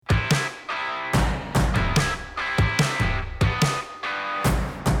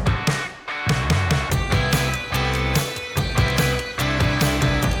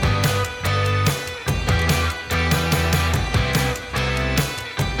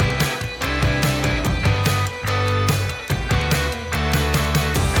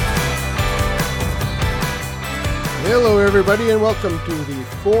everybody, and welcome to the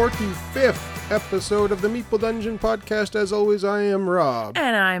 45th episode of the Meeple Dungeon podcast. As always, I am Rob.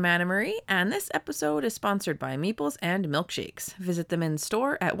 And I'm Anna Marie, and this episode is sponsored by Meeples and Milkshakes. Visit them in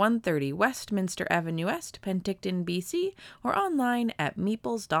store at 130 Westminster Avenue West, Penticton, BC, or online at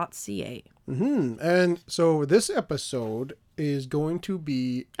meeples.ca. And so this episode is going to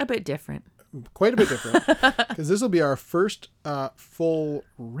be A bit different. quite a bit different, because this will be our first full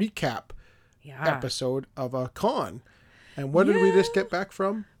recap episode of a con. And what did we just get back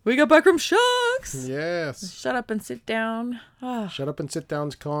from? We got back from SHUX! Yes. Shut Up and Sit Down. Shut Up and Sit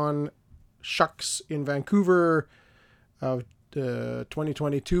Down's con, SHUX in Vancouver of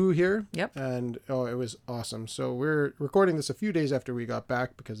 2022 here. Yep. And it was awesome. So we're recording this a few days after we got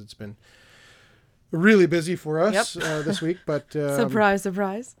back because it's been really busy for us this week. But Surprise.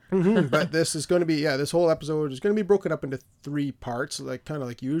 but this is going to be, this whole episode is going to be broken up into 3 parts, like kind of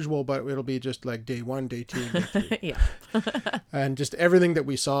like usual, but it'll be just like day 1, day 2, day 3. Yeah. And just everything that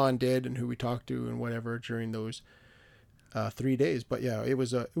we saw and did and who we talked to and whatever during those 3 days. But yeah, it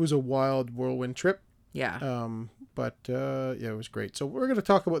was a wild whirlwind trip. Yeah. It was great. So we're going to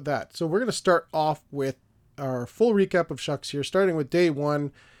talk about that. So we're going to start off with our full recap of SHUX here, starting with day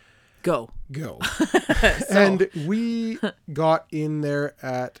 1. Go. And we got in there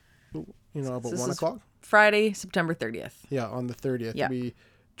at, about 1 o'clock. Friday, September 30th. Yeah, on the 30th. Yeah. We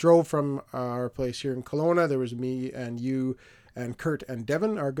drove from our place here in Kelowna. There was me and you and Kurt and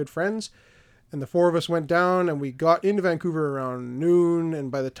Devin, our good friends. And the 4 of us went down and we got into Vancouver around noon.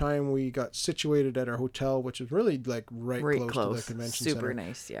 And by the time we got situated at our hotel, which was really like right close to the convention center. Super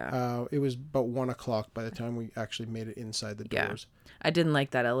nice, yeah. It was about 1 o'clock by the time we actually made it inside the doors. I didn't like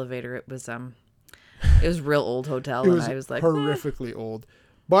that elevator. It was a real old hotel. I was like horrifically old.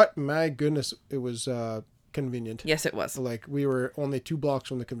 But my goodness, it was convenient. Yes, it was. Like we were only 2 blocks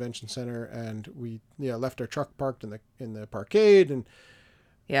from the convention center, and we left our truck parked in the parkade, and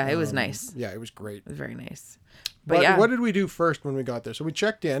it was nice. Yeah, it was great. It was very nice. But what did we do first when we got there? So we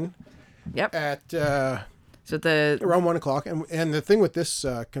checked in. Yep. At around 1 o'clock, and the thing with this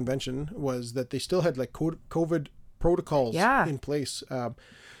convention was that they still had like COVID protocols in place.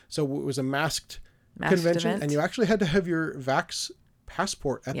 So it was a masked convention, event. and you actually had to have your Vax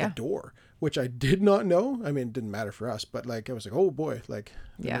passport at the door, which I did not know. I mean, it didn't matter for us, but like I was like, oh boy, like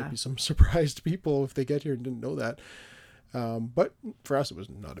there might be some surprised people if they get here and didn't know that. But for us, it was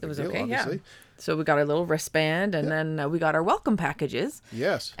not a big deal, obviously. Yeah. So we got our little wristband, and then we got our welcome packages.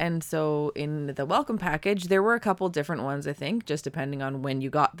 Yes. And so in the welcome package, there were a couple different ones, I think, just depending on when you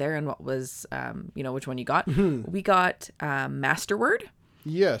got there and what was, which one you got. Mm-hmm. We got Masterword.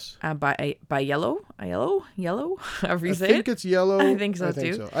 Yes. By Yellow, however you say it. I think it's Yellow. I think so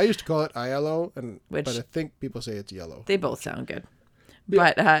too. I used to call it Aiello, but I think people say it's Yellow. They both sound good.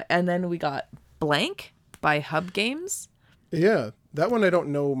 Yeah. But and then we got Blank by Hub Games. Yeah, that one I don't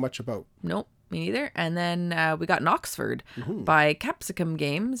know much about. Nope, me neither. And then we got Knoxford by Capsicum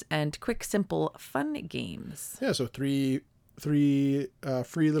Games and Quick Simple Fun Games. Yeah, so three free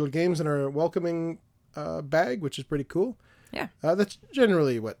little games in our welcoming bag, which is pretty cool. Yeah. That's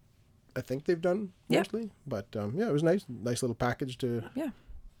generally what I think they've done mostly. But it was nice little package to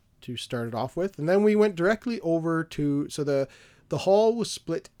start it off with. And then we went directly over to, so the hall was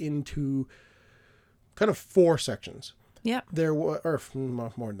split into kind of 4 sections. Yeah. There were, or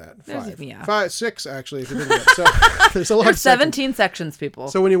more than that, 5. Yeah. 5, 6 actually, if you didn't get. So there's a lot There's of 17 sections, people.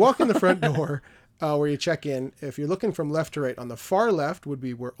 So when you walk in the front door, where you check in, if you're looking from left to right, on the far left would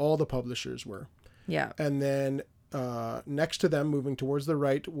be where all the publishers were. Yeah. And then next to them, moving towards the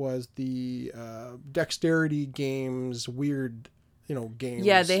right, was the dexterity games, weird, games.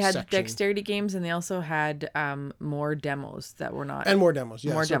 Yeah, they had section. dexterity games, and they also had more demos that were not. And more demos,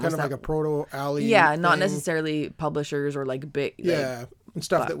 yeah. More so demos kind of like a proto alley. Yeah, not thing. Necessarily publishers or like big. Yeah, and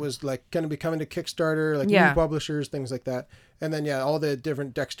stuff that was like going to be coming to Kickstarter, like new publishers, things like that. And then all the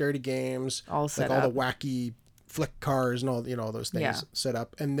different dexterity games, all set like up. all the wacky flick cars and all those things set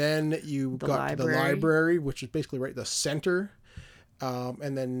up. And then you got to the library, which is basically right in the center.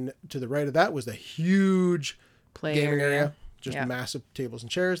 And then to the right of that was the huge gaming area. Just massive tables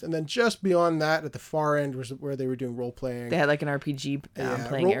and chairs. And then just beyond that, at the far end, was where they were doing role playing. They had like an RPG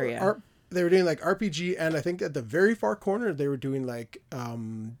playing area. They were doing like RPG, and I think at the very far corner, they were doing like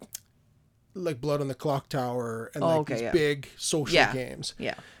Blood on the Clock Tower and these big social games.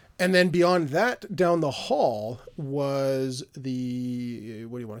 Yeah. And then beyond that, down the hall was the,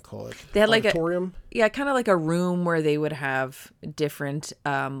 what do you want to call it? They had auditorium? kind of like a room where they would have different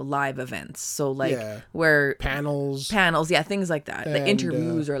live events. So where panels, things like that, like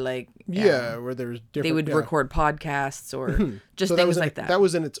interviews or like where there's different. They would record podcasts or just things like that. That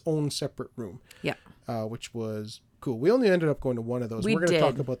was in its own separate room. Yeah, which was cool. We only ended up going to one of those. We're going to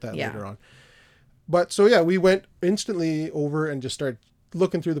talk about that later on. But so, yeah, we went instantly over and just started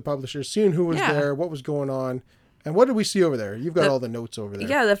looking through the publishers, seeing who was there, what was going on. And what did we see over there? You've got all the notes over there.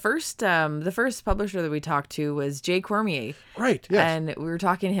 Yeah, the first publisher that we talked to was Jay Cormier. Right, yes. And we were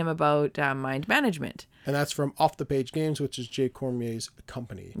talking to him about mind management. And that's from Off the Page Games, which is Jay Cormier's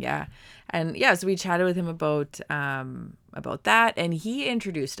company. Yeah. And so we chatted with him about that, and he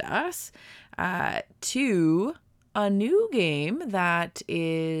introduced us to a new game that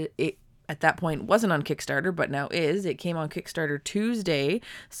at that point wasn't on Kickstarter, but now is. It came on Kickstarter Tuesday.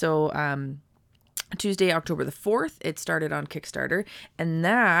 So Tuesday, October the 4th, it started on Kickstarter, and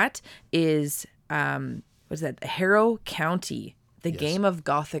that is Harrow County, the game of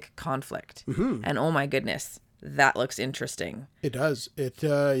Gothic conflict. Mm-hmm. And oh my goodness, that looks interesting. It does.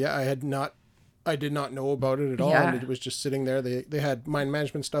 I did not know about it at all. Yeah. And it was just sitting there. They had mind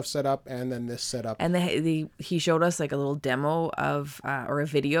management stuff set up, and then this set up. And he showed us like a little demo of or a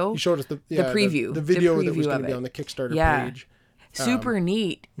video. He showed us the preview. The video that was going to be on the Kickstarter page. Super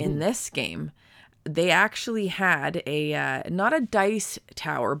neat in this game. They actually had a not a dice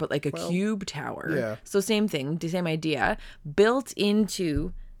tower, but like a cube tower. Yeah. So same thing, the same idea, built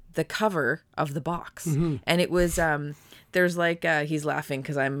into the cover of the box. Mm-hmm. And it was there's like he's laughing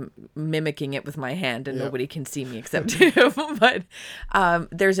because I'm mimicking it with my hand, and nobody can see me except him. But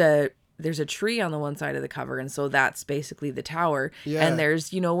there's a tree on the one side of the cover, and so that's basically the tower. Yeah. And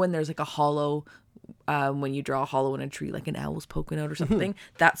there's when there's like a hollow. When you draw a hollow in a tree, like an owl's poking out or something,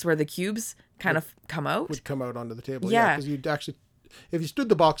 that's where the cubes kind of come out. Would come out onto the table. Yeah. Because you'd actually, if you stood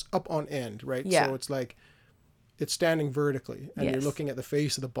the box up on end, right? Yeah. So it's like, it's standing vertically, and you're looking at the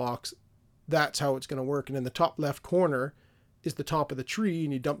face of the box. That's how it's going to work. And in the top left corner is the top of the tree,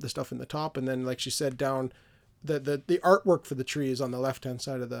 and you dump the stuff in the top. And then, like she said, down the artwork for the tree is on the left-hand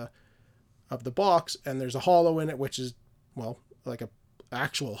side of the box, and there's a hollow in it, which is, like a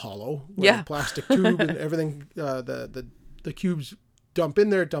actual hollow, a plastic tube and everything. The cubes dump in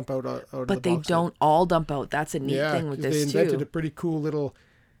there, dump out of the box. But they don't all dump out. That's a neat thing with this too. They invented a pretty cool little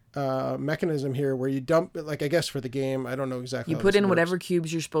mechanism here where you dump, like I guess for the game, I don't know exactly. You put in whatever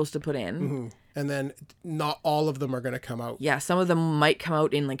cubes you're supposed to put in, mm-hmm. and then not all of them are going to come out. Yeah, some of them might come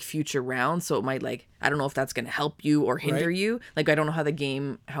out in like future rounds, so it might I don't know if that's going to help you or hinder you. Like I don't know how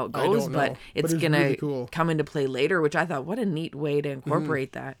it goes, but it's going to come into play later. Which I thought, what a neat way to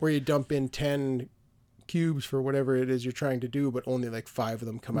incorporate that. Where you dump in 10 cubes for whatever it is you're trying to do, but only like 5 of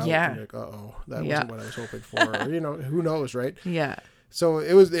them come out. Yeah. And you're like, that wasn't what I was hoping for. Or, who knows, right? Yeah. So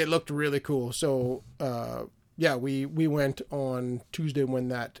it looked really cool. So we went on Tuesday when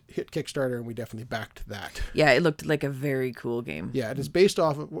that hit Kickstarter, and we definitely backed that. Yeah, it looked like a very cool game. Yeah, it is based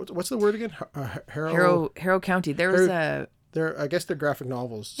off of what's the word again? Harrow County. I guess they're graphic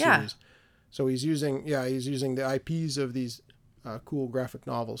novels series. So he's using the IPs of these cool graphic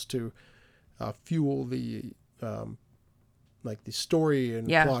novels to fuel the the story and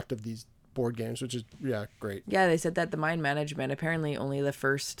plot of these board games, which is great. Yeah, they said that the mind management, apparently only the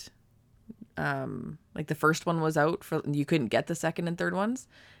first the first one was out, you couldn't get the second and third ones.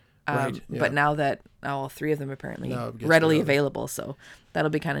 Right, yeah. But now that all 3 of them apparently readily available, so that'll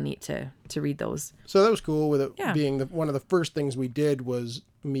be kind of neat to read those. So that was cool, with it being one of the first things we did was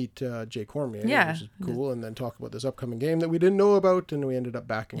meet Jay Cormier, which is cool, and then talk about this upcoming game that we didn't know about, and we ended up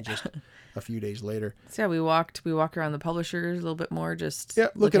backing just a few days later. So we walked around the publishers a little bit more, just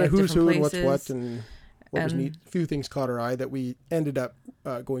looking at who's who and what's what, and what was neat. A few things caught our eye that we ended up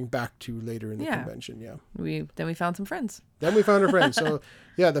going back to later in the convention. Yeah. Then we found some friends. Then we found our friends. So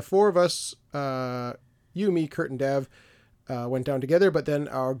the 4 of us, you, me, Kurt, and Dev, went down together. But then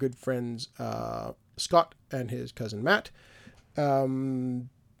our good friends Scott and his cousin Matt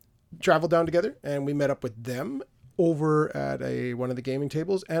traveled down together, and we met up with them over at one of the gaming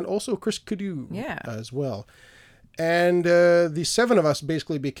tables, and also Chris Cadu as well. And the 7 of us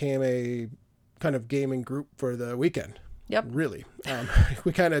basically became a kind of gaming group for the weekend. Yep. Really.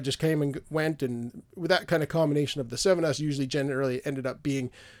 We kind of just came and went, and with that kind of combination of the 7 of us generally ended up being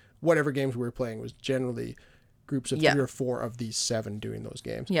whatever games we were playing was generally groups of 3 or 4 of these 7 doing those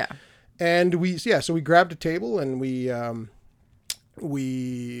games. Yeah. And so we grabbed a table, and the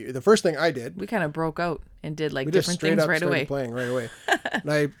first thing I did, we kind of broke out and did different things right away. Playing right away.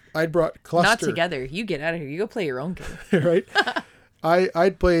 And I brought Cluster. Not together. You get out of here. You go play your own game. Right. I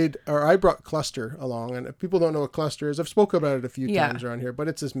brought Cluster along, and if people don't know what Cluster is, I've spoken about it a few times around here, but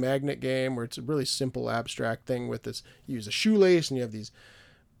it's this magnet game where it's a really simple abstract thing with this. You use a shoelace, and you have these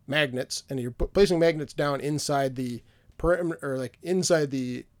magnets, and you're placing magnets down inside the perimeter, or inside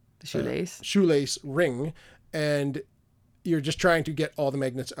the shoelace shoelace ring, and you're just trying to get all the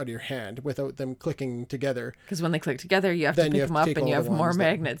magnets out of your hand without them clicking together. Because when they click together, you have to pick them up and you have more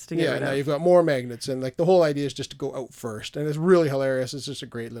magnets to get rid of. Yeah, now you've got more magnets. And like the whole idea is just to go out first. And it's really hilarious. It's just a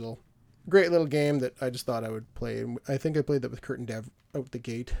great little game that I just thought I would play. And I think I played that with Kurt and Dev out the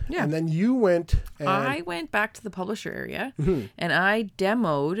gate. Yeah. And then you went... I went back to the publisher area and I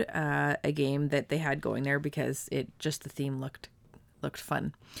demoed a game that they had going there because the theme looked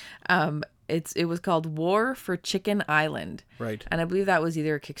fun. It was called War for Chicken Island. Right. And I believe that was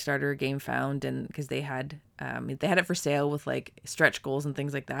either a Kickstarter or Game Found, and because they had it for sale with like stretch goals and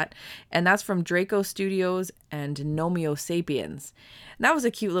things like that. And that's from Draco Studios and Nomeo Sapiens. And that was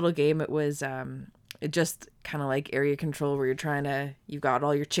a cute little game. It was it just kind of like area control where you've got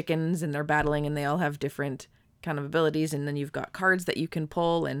all your chickens and they're battling and they all have different kind of abilities, and then you've got cards that you can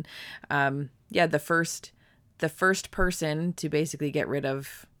pull, and the first person to basically get rid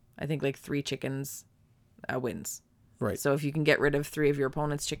of, I think, like 3 chickens wins. Right. So if you can get rid of 3 of your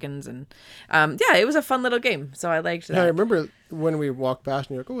opponent's chickens, and it was a fun little game. So I liked that. Yeah, I remember when we walked past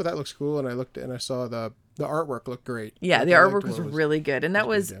and you're like, oh, that looks cool. And I looked and I saw the artwork looked great. Yeah, the artwork was really good. And that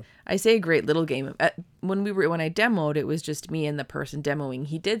was, I say, a great little game. When I demoed, it was just me and the person demoing.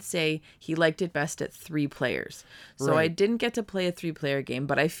 He did say he liked it best at 3 players. So I didn't get to play a 3-player game,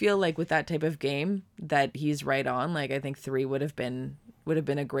 but I feel like with that type of game that he's right on. Like I think 3 would have been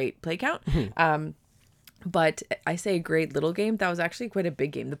a great play count. But I say a great little game. That was actually quite a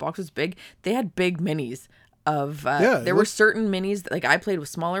big game. The box was big. They had big minis of there were certain minis that, like, I played with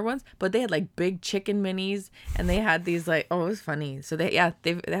smaller ones, but they had like big chicken minis, and they had these like, it was funny. So they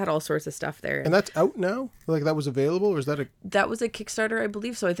had all sorts of stuff there. And that's out now? Like that was available, or is that was a Kickstarter, I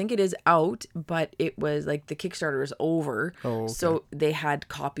believe. So I think it is out, but it was like the Kickstarter is over. Oh, okay. So they had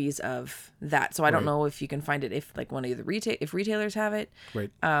copies of that. So I don't know if you can find it if like one of the retailers have it. Right.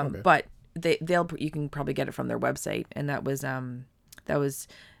 But you can probably get it from their website, and that was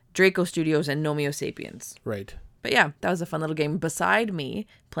Draco Studios and Nomeo Sapiens. Right. But yeah, that was a fun little game. Beside me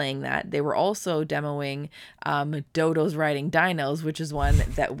playing that, they were also demoing Dodo's Riding Dinos, which is one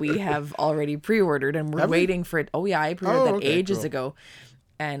that we have already pre-ordered, and we're waiting for it. Oh yeah, I pre-ordered that ages ago,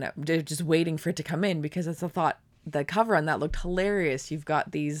 and they're just waiting for it to come in because it's a thought. The cover on that looked hilarious. You've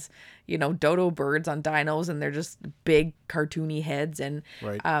got these, dodo birds on dinos, and they're just big cartoony heads. And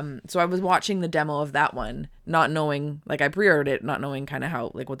so I was watching the demo of that one, not knowing, like I pre-ordered it, not knowing kind of how,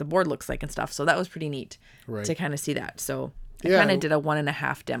 like what the board looks like and stuff. So that was pretty neat to kind of see that. So I kind of did a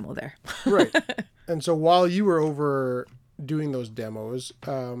 1.5 demo there. Right. And so while you were over doing those demos,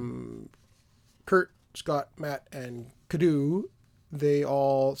 Kurt, Scott, Matt, and Kadu, they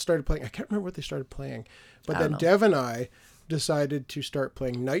all started playing. I can't remember what they started playing. But then Dev and I decided to start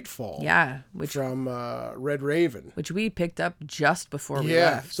playing Nightfall. Yeah. From Red Raven. Which we picked up just before we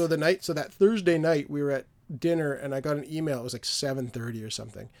left. So that Thursday night we were at dinner and I got an email. It was like 7:30 or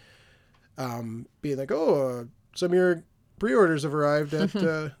something. Being like, some of your pre-orders have arrived at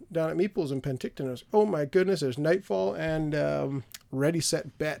down at Meeples in Penticton. I was, oh my goodness, there's Nightfall and Ready,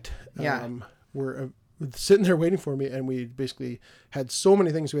 Set, Bet. Were sitting there waiting for me, and we basically had so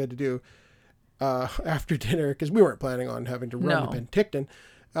many things we had to do after dinner because we weren't planning on having to run to Penticton.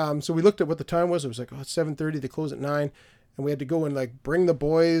 So we looked at what the time was. It was like, it's 7:30. They close at 9, and we had to go and like bring the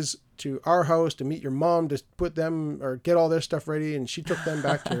boys to our house to meet your mom to put them or get all their stuff ready, and she took them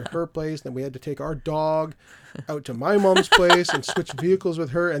back to her place. Then we had to take our dog out to my mom's place and switch vehicles with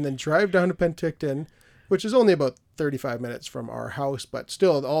her, and then drive down to Penticton, which is only about 35 minutes from our house, but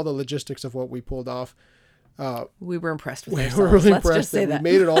still all the logistics of what we pulled off. We were impressed with ourselves. We were really impressed that we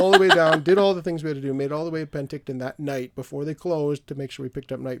made it all the way down, did all the things we had to do, made it all the way to Penticton that night before they closed to make sure we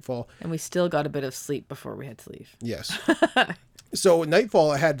picked up Nightfall. And we still got a bit of sleep before we had to leave. Yes. So Nightfall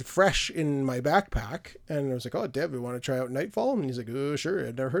I had fresh in my backpack, and I was like, Dev, we want to try out Nightfall? And he's like, oh, sure,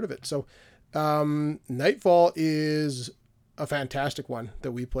 I'd never heard of it. So Nightfall is a fantastic one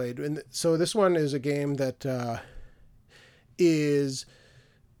that we played. And so this one is a game that is...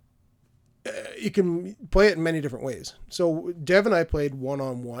 you can play it in many different ways. So Dev and I played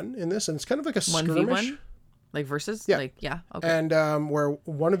 1-on-1 in this, and it's kind of like a skirmish. 1v1? Like versus? Yeah. Okay. And where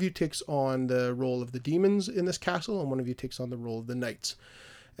one of you takes on the role of the demons in this castle, and one of you takes on the role of the knights.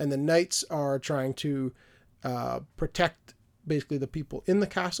 And the knights are trying to protect basically the people in the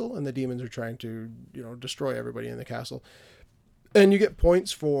castle, and the demons are trying to, destroy everybody in the castle. And you get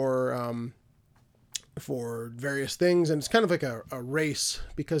points for various things, and it's kind of like a race,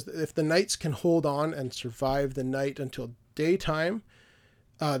 because if the knights can hold on and survive the night until daytime,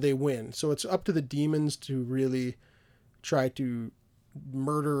 they win. So it's up to the demons to really try to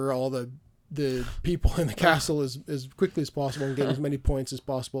murder all the people in the castle as quickly as possible and get as many points as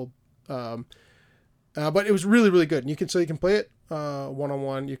possible But it was really, really good. And you can play it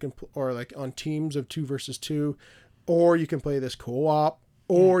one-on-one. You can or like on teams of 2 versus 2, or you can play this co-op,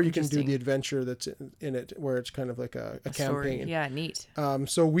 or you can do the adventure that's in it, where it's kind of like a campaign. Story. Yeah, neat.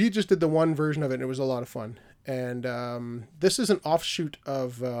 So we just did the one version of it, and it was a lot of fun. And this is an offshoot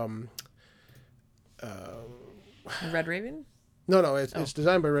of Red Raven? No, it's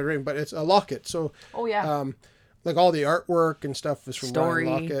designed by Red Raven, but it's a Lockett. So like all the artwork and stuff is from Ryan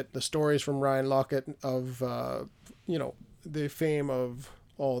Lockett. The stories from Ryan Lockett of the fame of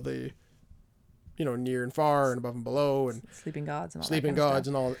all the near and far and above and below and Sleeping Gods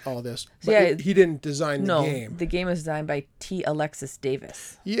and all this. But he didn't design the game. The game was designed by T. Alexis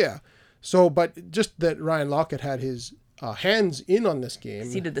Davis. Yeah. So, but just that Ryan Lockett had his hands in on this game.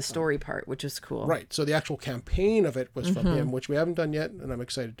 He did the story part, which is cool. Right. So the actual campaign of it was from him, which we haven't done yet, and I'm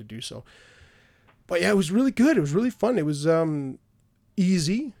excited to do so. But yeah, it was really good. It was really fun. It was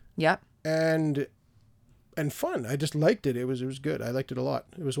easy. Yeah. And fun. I just liked it. It was good. I liked it a lot.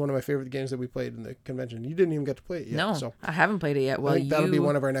 It was one of my favorite games that we played in the convention. You didn't even get to play it yet. No, so I haven't played it yet. Well, I think that'll be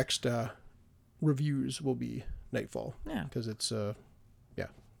one of our next reviews. Will be Nightfall. Yeah. Because it's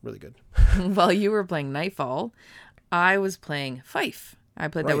really good. While you were playing Nightfall, I was playing Fife. I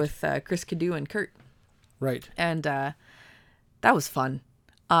played that with Chris Cadu and Kurt. Right. And that was fun.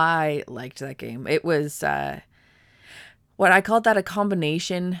 I liked that game. It was what I called that a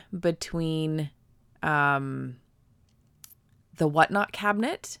combination between the Whatnot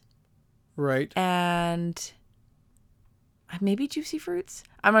cabinet, right, and maybe Juicy Fruits.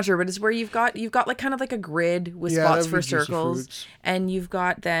 I'm not sure, but it's where you've got like kind of like a grid with spots for circles, and you've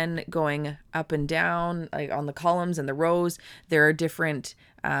got then going up and down like on the columns and the rows. There are different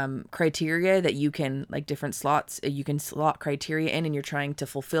criteria that you can, like different slots you can slot criteria in, and you're trying to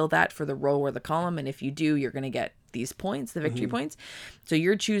fulfill that for the row or the column. And if you do, you're going to get these points, the victory points. So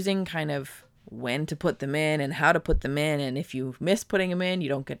you're choosing kind of when to put them in and how to put them in, and if you miss putting them in, you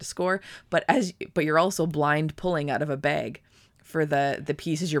don't get to score. But you're also blind pulling out of a bag for the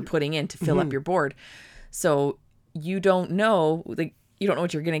pieces you're putting in to fill up your board. So you don't know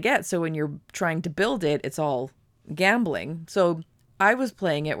what you're going to get. So when you're trying to build it, it's all gambling. So I was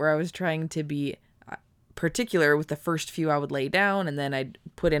playing it where I was trying to be particular with the first few I would lay down, and then I'd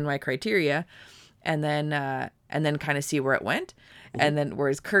put in my criteria, and then kind of see where it went. And then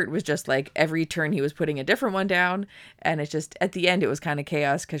whereas Kurt was just like every turn he was putting a different one down, and it's just at the end it was kind of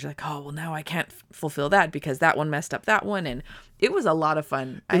chaos because you're like, oh well, now I can't fulfill that because that one messed up that one. And it was a lot of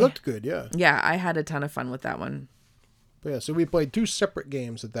fun. It looked good. Yeah, I had a ton of fun with that one. But yeah, so we played 2 separate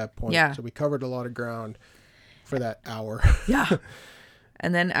games at that point. Yeah, so we covered a lot of ground for that hour. Yeah.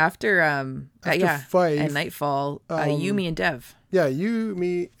 And then after Fife, and Nightfall, you, me, and Dev. Yeah, you,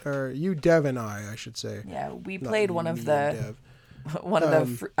 me, or you, Dev, and I should say. Yeah, we played one of the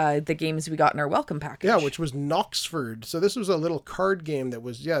games we got in our welcome package. Yeah, which was Knoxford. So this was a little card game that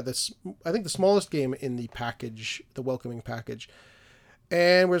was I think the smallest game in the package, the welcoming package.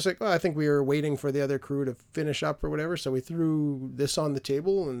 And we're just like, I think we were waiting for the other crew to finish up or whatever. So we threw this on the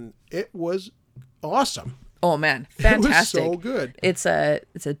table, and it was awesome. Oh man, fantastic! It was so good. It's a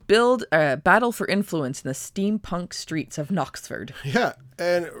battle for influence in the steampunk streets of Knoxford. Yeah,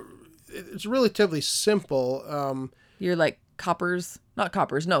 and it's relatively simple. You're like coppers, not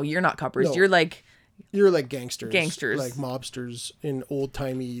coppers. No, you're not coppers. No. You're like gangsters, like mobsters in old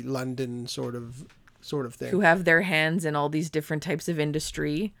timey London sort of thing, who have their hands in all these different types of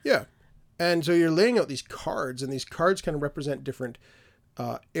industry. Yeah, and so you're laying out these cards, and these cards kind of represent different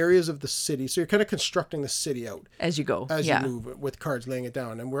areas of the city. So you're kind of constructing the city out as you go, you move with cards, laying it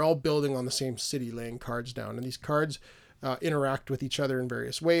down. And we're all building on the same city, laying cards down. And these cards interact with each other in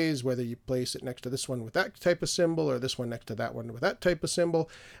various ways, whether you place it next to this one with that type of symbol or this one next to that one with that type of symbol.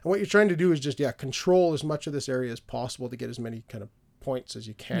 And what you're trying to do is just, control as much of this area as possible to get as many kind of points as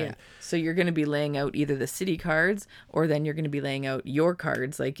you can. Yeah. So you're going to be laying out either the city cards, or then you're going to be laying out your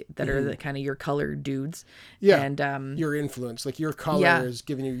cards, like that are the kind of your colored dudes. Yeah. And your influence, like your color is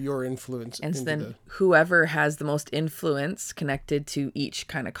giving you your influence. And so then whoever has the most influence connected to each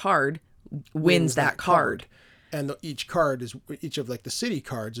kind of card wins that card. And each of like the city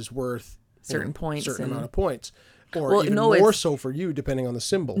cards is worth certain points, certain amount of points. Or even more so for you, depending on the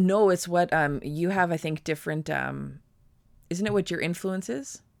symbol. No, it's what you have, I think, different. Isn't it what your influence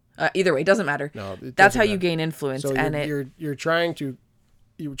is? Either way, it doesn't matter. No, that's how you gain influence. So you're trying to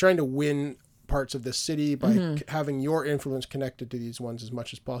win parts of the city by having your influence connected to these ones as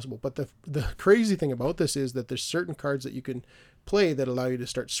much as possible. But the crazy thing about this is that there's certain cards that you can play that allow you to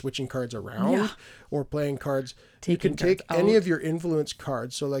start switching cards around or playing cards. You can take any of your influence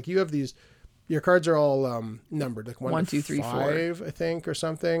cards. So like you have these. Your cards are all numbered, like 1, 2, 3, 4, I think, or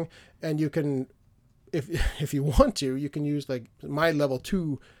something, and you can if you want to, you can use like my level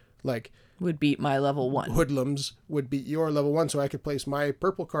 2, like would beat my level 1. Hoodlums would beat your level 1, so I could place my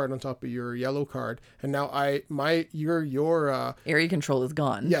purple card on top of your yellow card, and now your area control is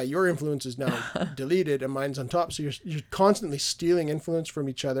gone. Yeah, your influence is now deleted, and mine's on top. So you're constantly stealing influence from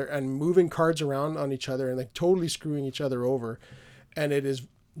each other and moving cards around on each other and like totally screwing each other over, and it is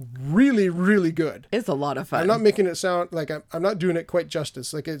really, really good. It's a lot of fun. I'm not making it sound like I'm not doing it quite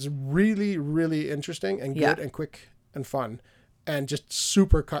justice. Like, it's really, really interesting and good and quick and fun. And just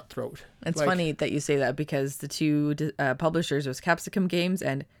super cutthroat. It's funny that you say that, because the two publishers was Capsicum Games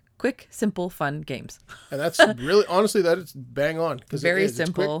and Quick, Simple, Fun Games. And that's really, honestly, that it's bang on. Very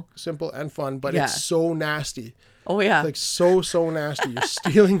simple. It's quick, simple, and fun, but it's so nasty. Oh, yeah. Like, so nasty. You're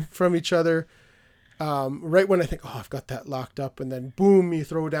stealing from each other. Right when I think, I've got that locked up, and then boom, you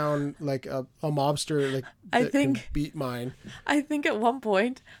throw down like a mobster, like that can beat mine. I think at one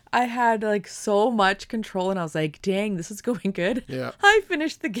point I had like so much control, and I was like, dang, this is going good. Yeah. I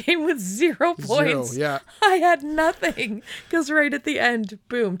finished the game with 0 points. Yeah. I had nothing, because right at the end,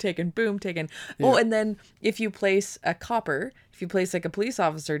 boom, taken. Yeah. Oh, and then if you place a copper, if you place like a police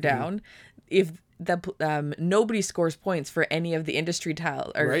officer down, if nobody scores points for any of the industry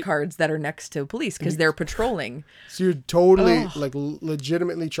cards that are next to police, because they're patrolling. So you're totally like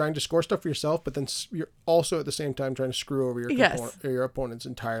legitimately trying to score stuff for yourself, but then you're also at the same time trying to screw over your opponents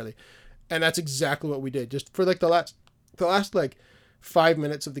entirely. And that's exactly what we did. Just for like the last like 5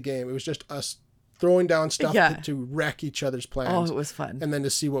 minutes of the game, it was just us throwing down stuff to wreck each other's plans. Oh, it was fun. And then to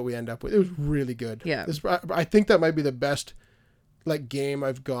see what we end up with. It was really good. Yeah. I think that might be the best like game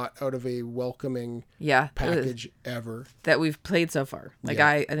I've got out of a welcoming package ever that we've played so far. Like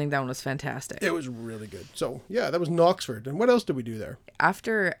I think that one was fantastic. It was really good. So that was Knoxford. And what else did we do there?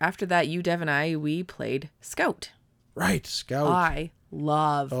 After that, you, Dev, and we played Scout. Right, Scout. I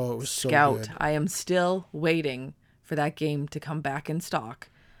love it was Scout. So good. I am still waiting for that game to come back in stock.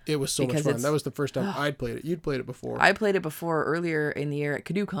 It was so much fun. That was the first time I'd played it. You'd played it before. I played it before earlier in the year at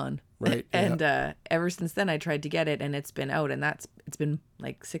KaduCon. Right. And ever since then I tried to get it, and it's been out, and it's been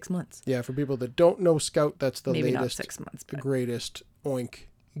like 6 monit's. Yeah, for people that don't know Scout, that's the Maybe latest, not 6 months, the greatest Oink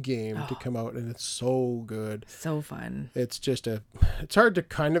game to come out, and it's so good. So fun. It's just it's hard to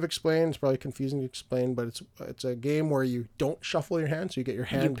kind of explain. It's probably confusing to explain, but it's a game where you don't shuffle your hand, so you get your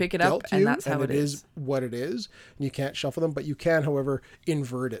hand, you pick it up, and that's how it is. What it is. And you can't shuffle them, but you can, however,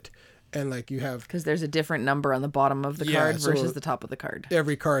 invert it. And like you have, because there's a different number on the bottom of the card versus the top of the card.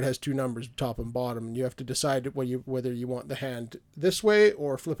 Every card has 2 numbers, top and bottom, and you have to decide whether you want the hand this way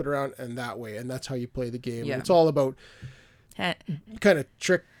or flip it around and that way, and that's how you play the game. Yeah. It's all about kind of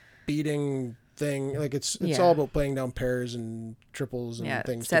trick beating thing. Like it's all about playing down pairs and triples and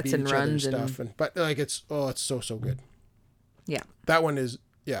things, sets to beat and each runs other's stuff. But like it's so good. Yeah, that one is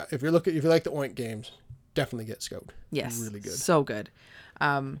If you like the Oink games, definitely get Scout. Yes, really good, so good.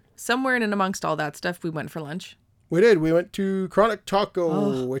 Somewhere in and amongst all that stuff, we went for lunch. We did. We went to Chronic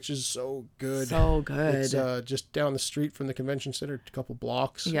Taco, which is so good. So good. It's just down the street from the convention center, a couple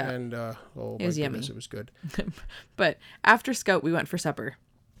blocks. Yeah. And it was yummy. It was good. But after Scout, we went for supper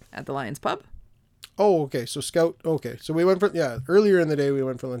at the Lions Pub. Oh, okay. So Scout. Okay. So we went for earlier in the day we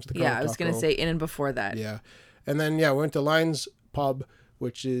went for lunch at the Chronic Taco. I was gonna say in and before that. Yeah, and then we went to Lions Pub,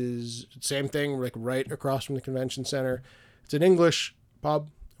 which is same thing, like right across from the convention center. It's an English pub,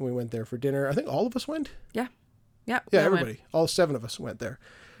 and we went there for dinner. I think all of us went. Yeah, everybody, all 7 of us went there.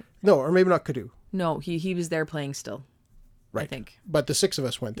 No, or maybe not Kadu. No, he was there playing still. Right, I think. But the 6 of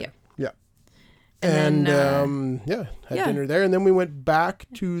us went there. Yeah. And had dinner there, and then we went back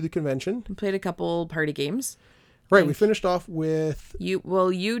to the convention. We played a couple party games. Right, we finished off with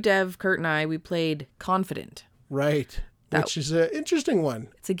you, Dev, Kurt, and I. We played Confident. Right, which is an interesting one.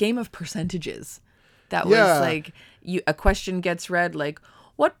 It's a game of percentages. That was like a question gets read like,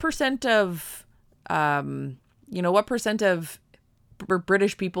 what percent of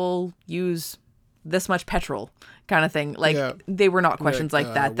British people use this much petrol, kind of thing. Like they were not questions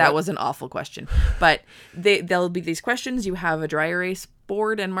like that. That was an awful question. But there'll be these questions. You have a dry erase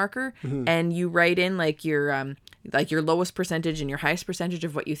board and marker, and you write in like your lowest percentage and your highest percentage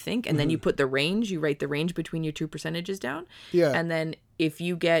of what you think, and then you put the range. You write the range between your 2 percentages down. Yeah. And then if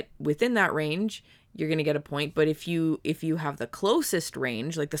you get within that range, you're going to get a point. But if you have the closest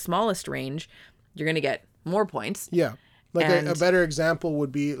range, like the smallest range, you're going to get more points. Yeah. Like a better example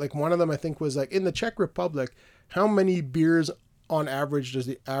would be like one of them I think was like in the Czech Republic, how many beers on average does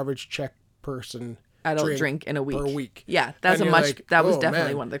the average Czech person drink in a week? Per week? Yeah, that was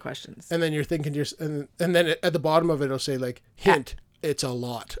definitely one of the questions. And then you're thinking and then at the bottom of it it'll say like hint it's a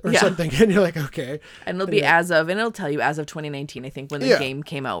lot or something. And you're like, okay. And it'll be and it'll tell you as of 2019, I think, when the game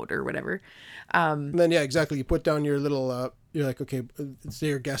came out or whatever. And then, exactly. You put down your little, you're like, okay, so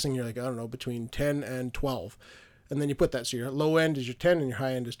you're guessing, you're like, I don't know, between 10 and 12. And then you put that. So your low end is your 10 and your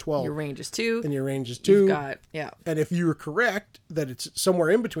high end is 12. Your range is 2. And your range is 2. You've got, And if you were correct that it's somewhere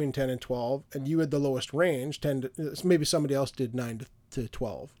in between 10 and 12 and you had the lowest range, 10 to, maybe somebody else did 9 to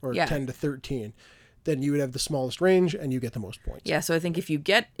 12 or 10 to 13, then you would have the smallest range and you get the most points. Yeah, so I think if you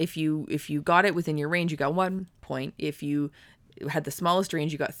got it within your range, you got 1 point. If you had the smallest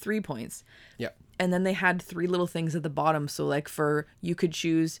range, you got 3 points. Yeah. And then they had 3 little things at the bottom. So like you could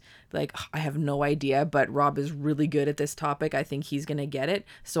choose, like, I have no idea, but Rob is really good at this topic. I think he's going to get it.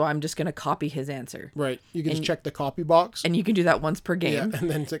 So I'm just going to copy his answer. Right. You can just check the copy box. And you can do that once per game. Yeah. And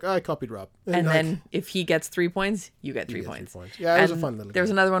then it's like, I copied Rob. And then if he gets 3 points, you get 3 points. Yeah, it was a fun little game. There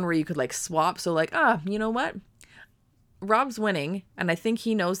was another one where you could like swap. So like, you know what? Rob's winning. And I think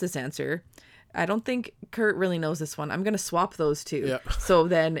he knows this answer. I don't think Kurt really knows this one. I'm going to swap those 2. Yeah. So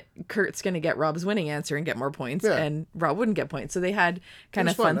then Kurt's going to get Rob's winning answer and get more points. Yeah. And Rob wouldn't get points. So they had kind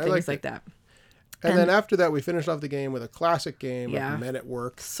of fun things like that. And then after that, we finished off the game with a classic game of Men at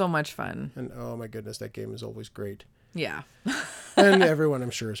Work. So much fun. And oh my goodness, that game is always great. Yeah. And everyone, I'm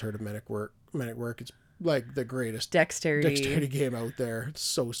sure, has heard of Men at Work. Men at Work, it's like the greatest dexterity game out there. It's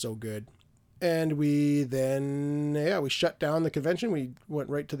so, so good. And we then, we shut down the convention. We went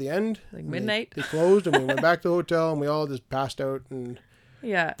right to the end. Like midnight. They closed and we went back to the hotel and we all just passed out. And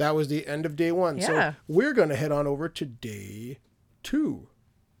that was the end of day 1. Yeah. So we're going to head on over to day 2.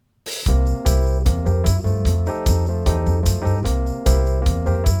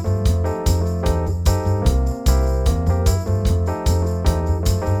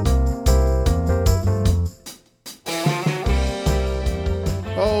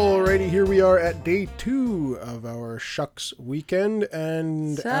 Here we are at day 2 of our SHUX weekend,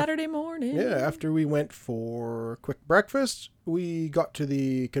 and Saturday morning. Yeah, after we went for a quick breakfast, we got to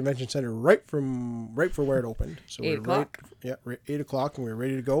the convention center right for where it opened. So 8 o'clock. 8 o'clock, and we were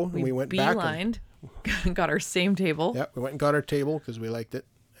ready to go. And we went back. Beelined, got our same table. Yeah, we went and got our table because we liked it.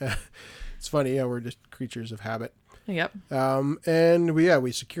 It's funny how we're just creatures of habit. Yep. And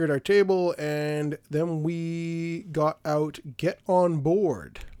we secured our table, and then we got out Get On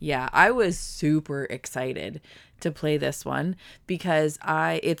Board. Yeah, I was super excited to play this one because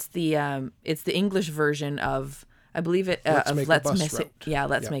it's the English version of, I believe it Let's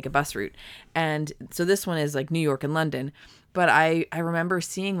Make a Bus Route. And so this one is like New York and London, but I remember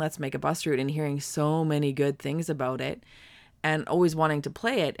seeing Let's Make a Bus Route and hearing so many good things about it and always wanting to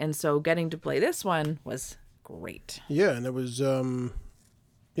play it. And so getting to play this one was great. Yeah, and it was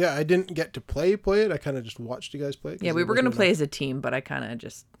I didn't get to play it. I kind of just watched you guys play it. Yeah, we were going to play as a team, but I kind of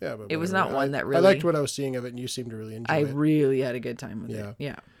just but it was not one that really I liked what I was seeing of it, and you seemed to really enjoy it. I really had a good time with it.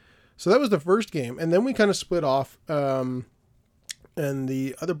 Yeah. So that was the first game, and then we kind of split off and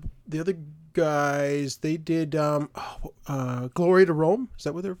the other guys, they did Glory to Rome. Is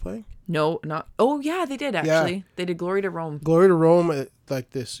that what they were playing? No, not. Oh yeah, they did actually. Yeah. They did Glory to Rome. Glory to Rome,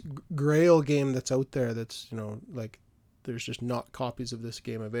 like this Grail game that's out there. That's like there's just not copies of this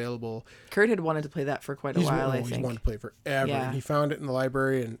game available. Kurt had wanted to play that for quite a while. I think he's wanted to play it forever. Yeah. And he found it in the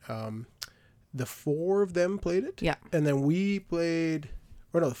library, and the 4 of them played it. Yeah. And then we played,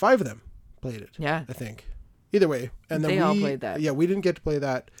 the 5 of them played it. Yeah. I think. Either way, and then they all played that. Yeah, we didn't get to play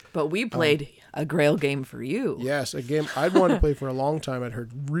that, but we played a Grail game for you. Yes, a game I'd wanted to play for a long time. I'd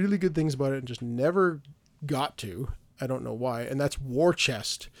heard really good things about it and just never got to. I don't know why. And that's War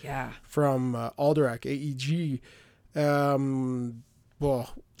Chest. Yeah. From Alderac, AEG. Well,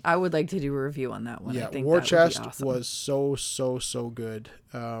 I would like to do a review on that one. Yeah, I think War Chest awesome. Was so good.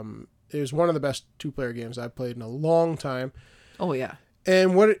 It was one of the best 2-player games I've played in a long time. Oh yeah.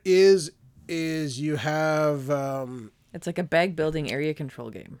 And what it is you have it's like a bag building area control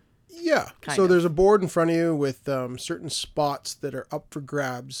game. Yeah. So there's a board in front of you with certain spots that are up for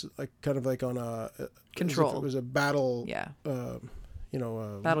grabs, like kind of like on a control. It was a battle. Yeah.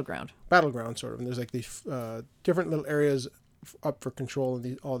 Battleground sort of. And there's like these different little areas up for control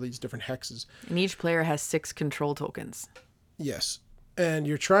and all these different hexes. And each player has 6 control tokens. Yes. And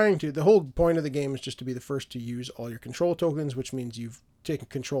you're trying to, the whole point of the game is just to be the first to use all your control tokens, which means you've taken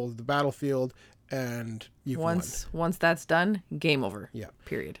control of the battlefield and you've won. Once that's done, game over. Yeah.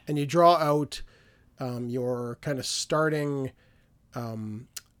 Period. And you draw out your kind of starting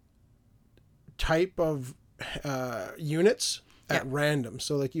type of units at random.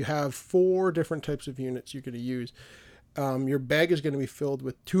 So like you have 4 different types of units you're going to use. Your bag is going to be filled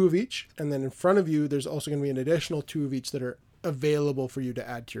with 2 of each. And then in front of you, there's also going to be an additional 2 of each that are available for you to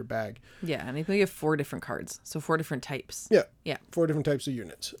add to your bag. Yeah, and I think you have 4 different cards, so 4 different types. Yeah, 4 different types of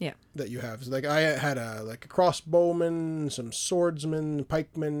units. Yeah, that you have. So like I had a crossbowman, some swordsman,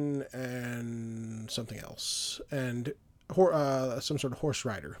 pikeman, and something else, and some sort of horse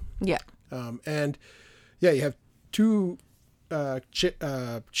rider. Yeah. And yeah, you have 2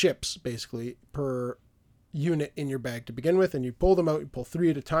 chips basically per unit in your bag to begin with, and you pull them out. You pull 3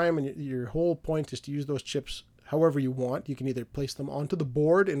 at a time, and your whole point is to use those chips however you want. You can either place them onto the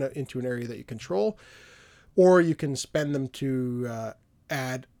board into an area that you control, or you can spend them to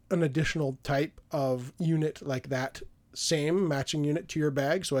add an additional type of unit like that same matching unit to your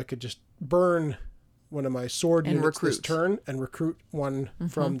bag. So I could just burn one of my sword units this turn and recruit one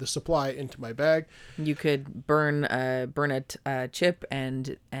from the supply into my bag. You could burn a chip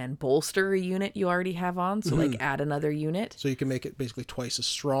and bolster a unit you already have on. So like add another unit. So you can make it basically twice as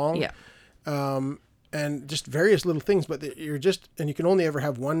strong. Yeah. And just various little things, but and you can only ever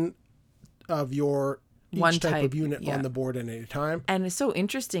have one of each type of unit on the board at any time. And it's so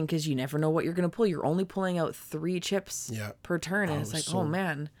interesting because you never know what you're going to pull. You're only pulling out 3 chips per turn. And it's like, so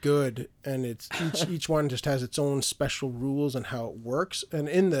man. Good. And it's each one just has its own special rules and how it works. And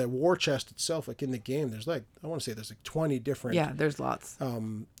in the war chest itself, like in the game, there's like 20 different there's lots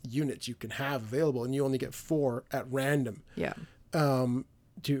units you can have available, and you only get 4 at random. Yeah.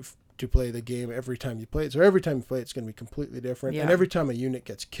 To play the game every time you play it. So every time you play it, it's going to be completely different. Yeah. And every time a unit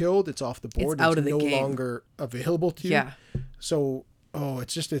gets killed, it's off the board. It's out of the game. Longer available to you. Yeah. So,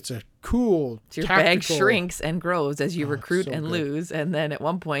 it's a cool your bag shrinks and grows as you recruit and lose. And then at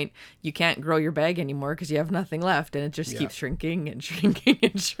one point, you can't grow your bag anymore because you have nothing left. And it just keeps shrinking and shrinking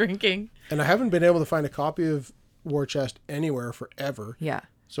and shrinking. And I haven't been able to find a copy of War Chest anywhere forever. Yeah.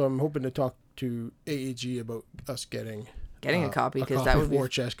 So I'm hoping to talk to AEG about us getting a copy, because that would be War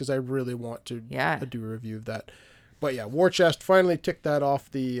Chest, because I really want to do a review of that. But yeah, War Chest, finally ticked that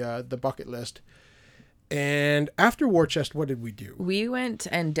off the bucket list. And after War Chest, what did we do? We went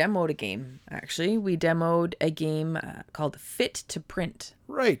and demoed a game. Actually, we demoed a game called Fit to Print.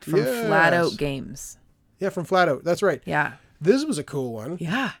 Right, from Flat Out Games. Yeah, from Flat Out. That's right. Yeah. This was a cool one.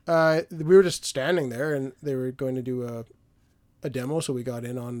 Yeah. We were just standing there, and they were going to do a demo, so we got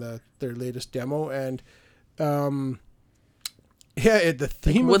in on their latest demo, and the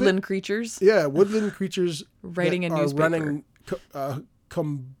theme like woodland of it, creatures. Yeah, woodland creatures writing a newspaper. Running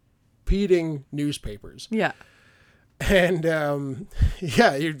competing newspapers. Yeah. And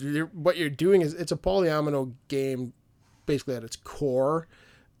what you're doing is, it's a polyomino game basically at its core.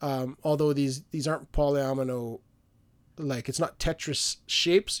 Although these aren't polyomino, like it's not Tetris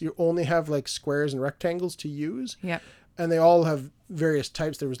shapes. You only have like squares and rectangles to use. Yeah. And they all have various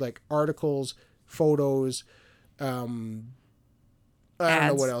types. There was like articles, photos, I don't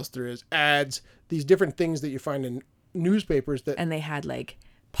know what else there is. Ads, these different things that you find in newspapers and they had like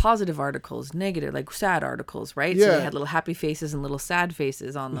positive articles, negative, like sad articles, right? Yeah. So they had little happy faces and little sad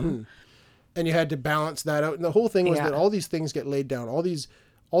faces on them. Mm-hmm. And you had to balance that out. And the whole thing was that all these things get laid down. All these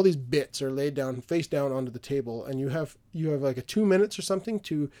bits are laid down, face down onto the table, and you have like 2 minutes or something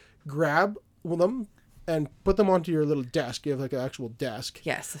to grab them and put them onto your little desk. You have like an actual desk.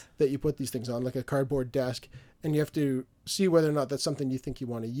 Yes. That you put these things on, like a cardboard desk, and you have to see whether or not that's something you think you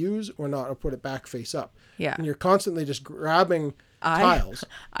want to use or not, or put it back face up. Yeah. And you're constantly just grabbing tiles.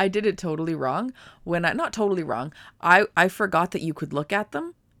 I did it totally wrong. Not totally wrong. I forgot that you could look at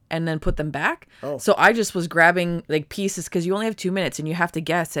them and then put them back. Oh. So I just was grabbing like pieces, because you only have 2 minutes and you have to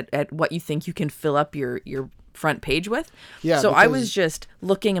guess at what you think you can fill up your front page with. Yeah. So I was just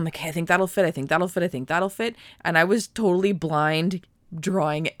looking, I'm like, hey, I think that'll fit. I think that'll fit. I think that'll fit. And I was totally blind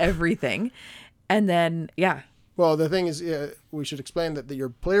drawing everything. And then, yeah. Well, the thing is, we should explain that your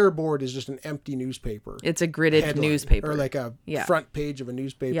player board is just an empty newspaper. It's a gridded newspaper. Or like a front page of a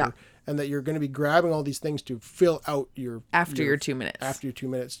newspaper. Yeah. And that you're going to be grabbing all these things to fill out your 2 minutes. After your 2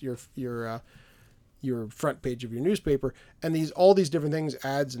 minutes, your front page of your newspaper. And all these different things,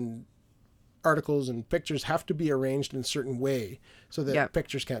 ads and articles and pictures, have to be arranged in a certain way so that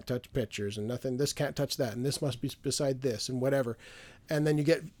pictures can't touch pictures, and nothing, this can't touch that, and this must be beside this, and whatever. And then you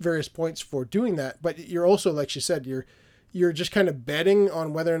get various points for doing that. But you're also, like she said, you're just kind of betting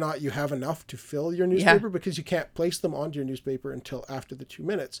on whether or not you have enough to fill your newspaper, because you can't place them onto your newspaper until after the 2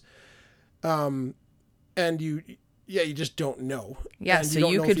 minutes. And you just don't know. Yeah, and so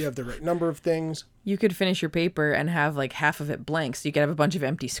you don't know if you have the right number of things. You could finish your paper and have like half of it blank, so you could have a bunch of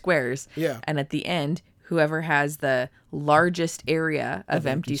empty squares. Yeah. And at the end, whoever has the largest area of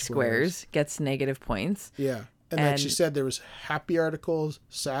empty squares gets negative points. Yeah. And like she said, there was happy articles,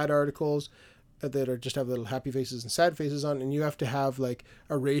 sad articles, that are just have little happy faces and sad faces on, and you have to have like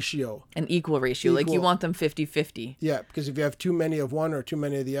a ratio. An equal ratio. Like you want them 50-50. Yeah, because if you have too many of one or too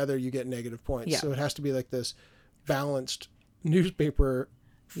many of the other, you get negative points. Yeah. So it has to be like this balanced newspaper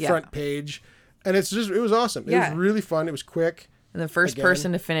front page. And it was awesome. It was really fun. It was quick. And the first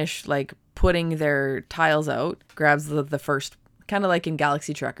person to finish like putting their tiles out grabs the first, kind of like in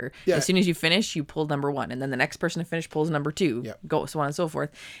Galaxy Trucker. Yeah. As soon as you finish, you pull number 1, and then the next person to finish pulls number 2. Yeah. Go so on and so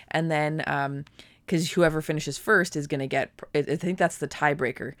forth. And then because whoever finishes first is going to get, I think that's the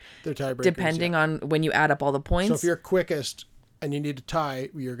tiebreaker. The tiebreaker. Depending on when you add up all the points. So if you're quickest and you need to tie,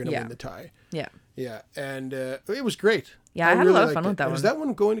 you're going to win the tie. Yeah. Yeah. And it was great. Yeah, I had a lot of fun with that one. Is that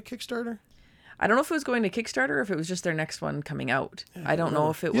one going to Kickstarter? I don't know if it was going to Kickstarter or if it was just their next one coming out. Yeah, I don't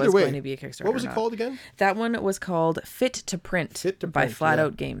know if it was going to be a Kickstarter. What was it called again? That one was called Fit to Print by Flat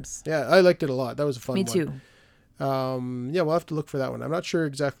Out Games. Yeah, I liked it a lot. That was a fun one. Me too. Yeah, we'll have to look for that one. I'm not sure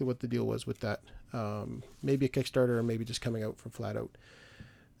exactly what the deal was with that. Maybe a Kickstarter or maybe just coming out from Flat Out.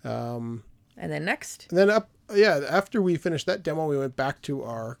 And then next? And then after we finished that demo, we went back to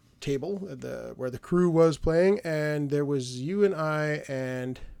our table where the crew was playing, and there was you and I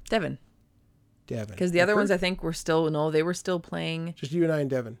and Devin. Because the other ones I think were they were still playing. Just you and I and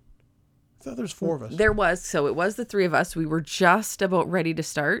Devin. I thought there was 4 of us. There was. So it was the 3 of us. We were just about ready to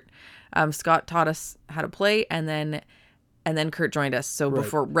start. Scott taught us how to play, and then Kurt joined us. So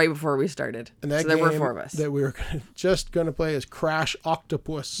right before we started. And that so there were 4 of us. That we were just going to play is Crash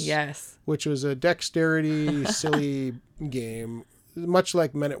Octopus. Yes. Which was a dexterity silly game, much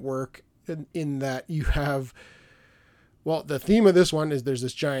like Men at Work, in that you have. Well, the theme of this one is there's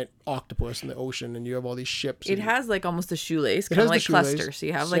this giant octopus in the ocean, and you have all these ships. It has like almost a shoelace, kind of like cluster. So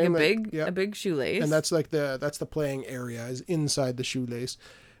you have like a big shoelace, and that's the playing area is inside the shoelace,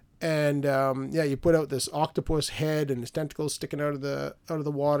 and you put out this octopus head and his tentacles sticking out of the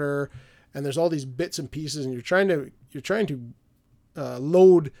water, and there's all these bits and pieces, and you're trying to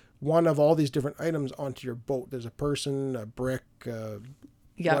load one of all these different items onto your boat. There's a person, a brick.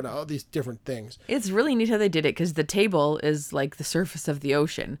 All these different things. It's really neat how they did it because the table is like the surface of the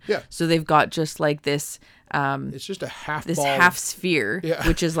ocean. Yeah. So they've got just like this. It's just a half sphere,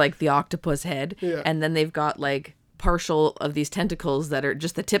 which is like the octopus head, and then they've got like partial of these tentacles that are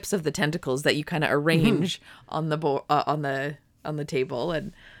just the tips of the tentacles that you kind of arrange on the on the table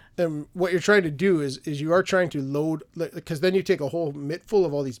and what you're trying to do is you are trying to load, because then you take a whole mitt full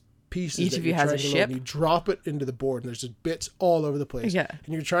of all these pieces. Each of you has a ship. And you drop it into the board, and there's just bits all over the place. Yeah.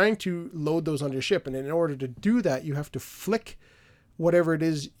 And you're trying to load those on your ship, and in order to do that, you have to flick whatever it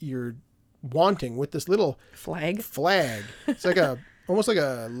is you're wanting with this little flag. It's like almost like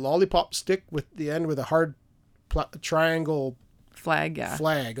a lollipop stick with the end with a hard triangle flag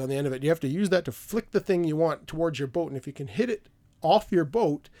on the end of it. You have to use that to flick the thing you want towards your boat, and if you can hit it off your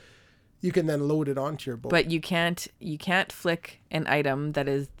boat, you can then load it onto your boat. But you can't flick an item that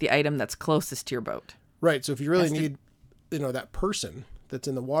is the item that's closest to your boat. Right. So if you really need, that person that's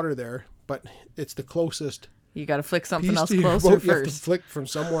in the water there, but it's the closest. You got to flick something else closer first. You have to flick from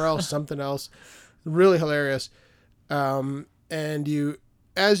somewhere else, something else. Really hilarious. And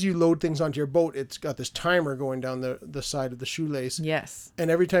as you load things onto your boat, it's got this timer going down the side of the shoelace. Yes. And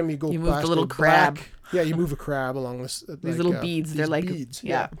every time you go past move the little crab. You move a crab along this. These little beads. They're like beads.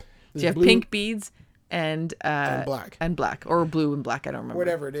 Yeah. So you have pink beads and black or blue and black. I don't remember.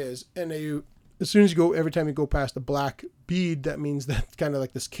 Whatever it is. And as soon as every time you go past the black bead, that means that kind of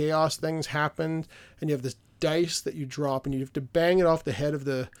like this chaos thing's happened, and you have this dice that you drop, and you have to bang it off the head of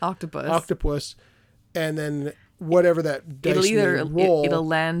the octopus, and then whatever that dice roll. It'll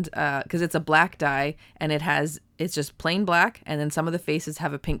land because it's a black die, and it's just plain black, and then some of the faces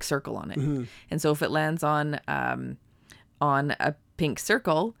have a pink circle on it. Mm-hmm. And so if it lands on a pink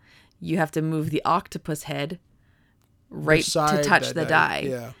circle, you have to move the octopus head right to touch the die.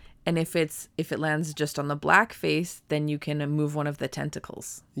 Yeah. And if it lands just on the black face, then you can move one of the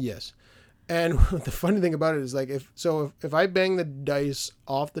tentacles. Yes. And the funny thing about it is, like, if I bang the dice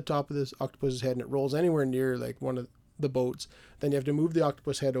off the top of this octopus's head and it rolls anywhere near like one of the boats, then you have to move the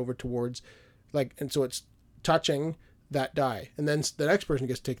octopus head over towards, and so it's touching that die, and then the next person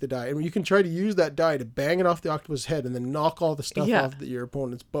gets to take the die, and you can try to use that die to bang it off the octopus head and then knock all the stuff off your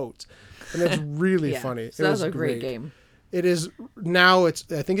opponent's boats, and it's really funny. So that was a great game. It is now. I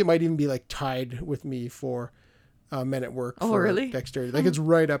think it might even be like tied with me for Men at Work. Oh, really? Dexterity. Like it's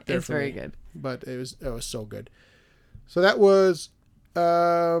right up there. It's for very me. good. But it was so good. So that was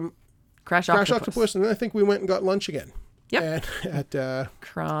Crash Octopus, and then I think we went and got lunch again. Yep. And at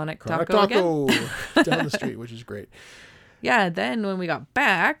Chronic Taco down the street, which is great. Yeah. Then when we got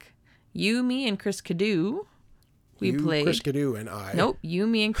back, you, me, and Chris Cadu, played. Chris Cadu and I. Nope. You,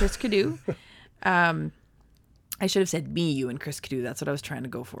 me, and Chris Cadu. I should have said me, you, and Chris Cadu. That's what I was trying to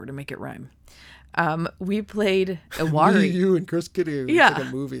go for to make it rhyme. We played Awari. Me, you, and Chris Cadu. Yeah. It's like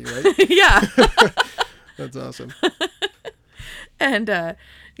a movie, right? Yeah. That's awesome. And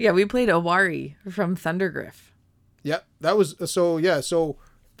we played Awari from Thundergriff. Yeah, that was so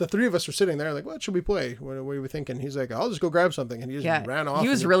the three of us were sitting there like, what should we play? What were we thinking? He's like, I'll just go grab something, and he just ran off. He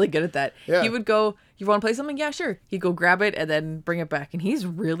was really good at that. Yeah. He would go, you want to play something? Yeah, sure. He'd go grab it and then bring it back. And he's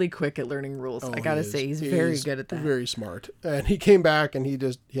really quick at learning rules. I gotta say, he's very good at that. Very smart. And he came back and he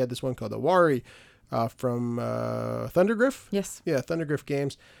had this one called Awari from Thundergriff. Yes. Yeah, Thundergriff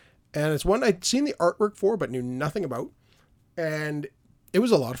Games. And it's one I'd seen the artwork for but knew nothing about. And it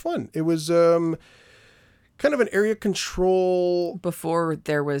was a lot of fun. It was kind of an area control before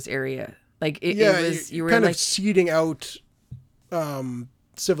there was area. Like it was you were kind of seeding out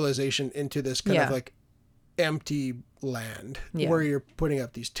civilization into this kind of like empty land where you're putting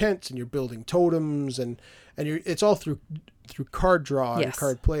up these tents and you're building totems and it's all through card draw and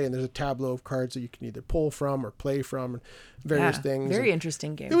card play, and there's a tableau of cards that you can either pull from or play from and various things. Very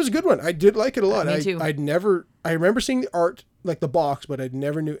interesting game. It was a good one. I did like it a lot. Me too. I remember seeing the art, like the box, but I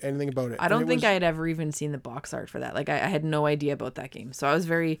never knew anything about it. I don't think I had ever even seen the box art for that. Like I had no idea about that game, so I was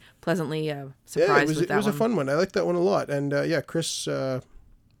very pleasantly surprised with that one. It was a fun one. I liked that one a lot. And Chris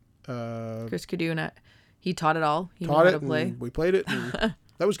Chris Cadu, and he taught it all. He taught knew it how to play. And we played it, and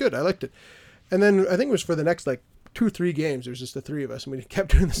that was good. I liked it. And then I think it was for the next like 2-3 games. There was just the three of us, and we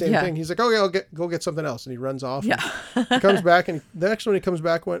kept doing the same thing. He's like, "Oh yeah, I'll go get something else," and he runs off. Yeah, he comes back, and the next one he comes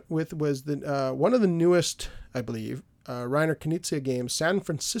back with was the one of the newest, I believe, Reiner Knizia games, San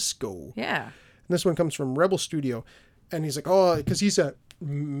Francisco. Yeah, and this one comes from Rebel Studio, and he's like, "Oh," because he's a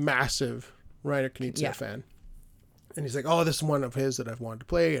massive Reiner Knizia fan, and he's like, "Oh, this is one of his that I've wanted to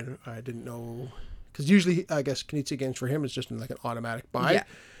play, and I didn't know." Because usually, I guess Knizia games for him is just like an automatic buy,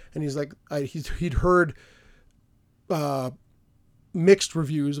 and he's like, he'd heard mixed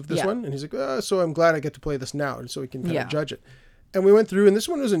reviews of this one, and he's like, so I'm glad I get to play this now, and so he can kind of judge it. And we went through, and this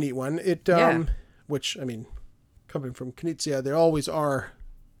one was a neat one. It which, I mean, coming from Knizia, they always are,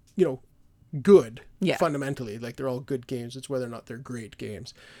 good fundamentally. Like they're all good games. It's whether or not they're great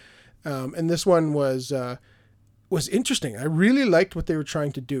games. And this one was interesting. I really liked what they were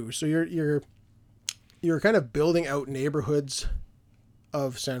trying to do. So you're kind of building out neighborhoods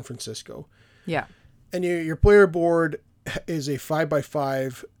of San Francisco. Yeah. And your player board is a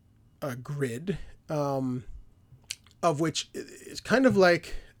 5x5 grid, of which is kind of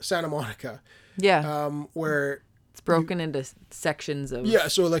like Santa Monica. Yeah. Where it's broken into sections of. Yeah.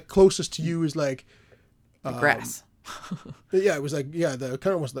 So like closest to you is like grass. It was like the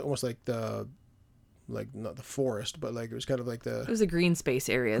kind of almost like the not the forest, but like it was kind of like it was a green space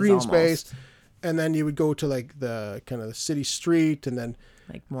area. Green space, and then you would go to like the kind of the city street, and then.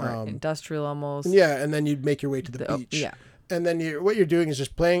 Like more industrial almost. Yeah, and then you'd make your way to the beach. Yeah. And then what you're doing is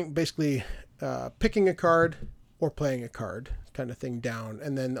just playing, basically picking a card or playing a card kind of thing down.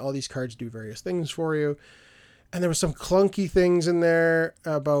 And then all these cards do various things for you. And there was some clunky things in there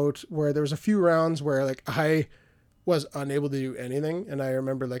about where there was a few rounds where like I was unable to do anything. And I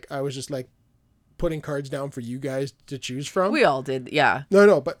remember like I was just like putting cards down for you guys to choose from. We all did, yeah.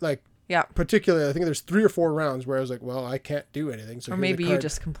 No, but like. Yeah. Particularly, I think there's 3 or 4 rounds where I was like, well, I can't do anything. So or maybe you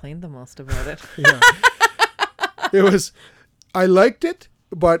just complained the most about it. Yeah. I liked it,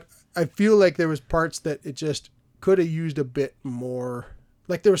 but I feel like there was parts that it just could have used a bit more.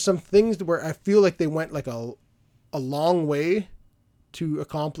 Like there were some things where I feel like they went like a long way to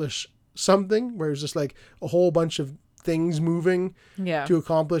accomplish something, where it was just like a whole bunch of things moving to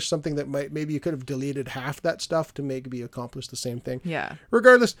accomplish something that maybe you could have deleted half that stuff to maybe accomplish the same thing. Yeah.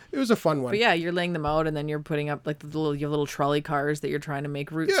 Regardless, it was a fun one. But yeah, you're laying them out, and then you're putting up like your little trolley cars that you're trying to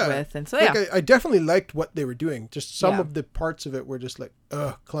make routes with, and so I definitely liked what they were doing. Just some of the parts of it were just like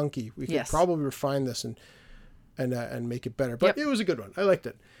clunky. We could probably refine this and make it better. But it was a good one. I liked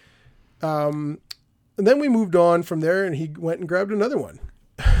it. And then we moved on from there, and he went and grabbed another one,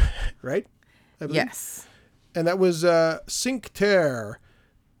 right? Yes. And that was Cinque Terre,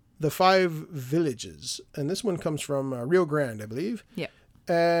 the 5 villages. And this one comes from Rio Grande, I believe. Yeah.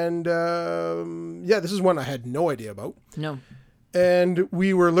 And this is one I had no idea about. No. And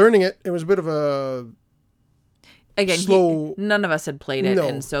we were learning it. It was a bit of a slow. None of us had played it. No.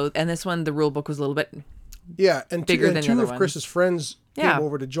 And this one, the rule book was a little bit and bigger than two of Chris's friends came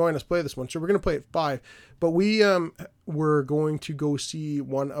over to join us play this one. So we're going to play it 5. But we were going to go see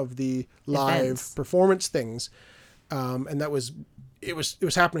one of the live performance things. And that was, it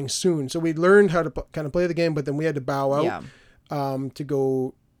was happening soon. So we learned how to kind of play the game, but then we had to bow out to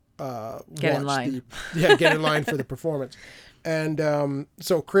go get in line. Get in line for the performance. And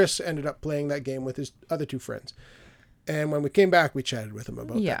so Chris ended up playing that game with his other two friends. And when we came back, we chatted with him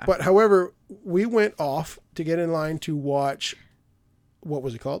about that. But however, we went off to get in line to watch, what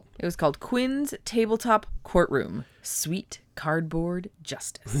was it called? It was called Quinn's Tabletop Courtroom, Sweet Cardboard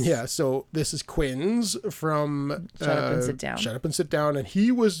Justice. Yeah, so this is Quinn's from Shut Up and Sit Down. Shut Up and Sit Down. And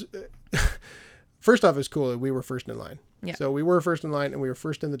he was, first off, it's cool that we were first in line. Yeah. So we were first in line and we were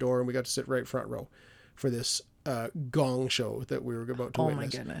first in the door and we got to sit right front row for this gong show that we were about to witness. Oh my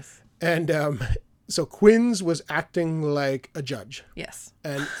goodness. And so Quinn's was acting like a judge. Yes.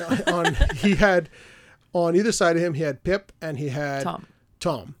 And he had, on either side of him, he had Pip and he had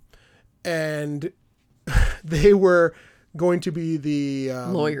Tom. And they were going to be the...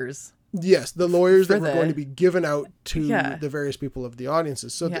 lawyers. Yes, the lawyers that were going to be given out to the various people of the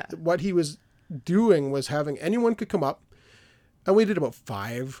audiences. So what he was doing was having anyone could come up, and we did about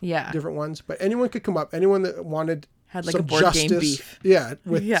 5 different ones, but anyone could come up, anyone that wanted had like some a board justice, game beef.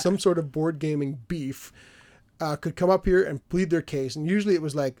 With some sort of board gaming beef, could come up here and plead their case. And usually it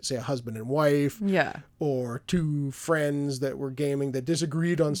was like, say, a husband and wife, or 2 friends that were gaming that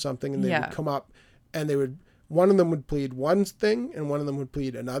disagreed on something, and they would come up and they would, one of them would plead one thing and one of them would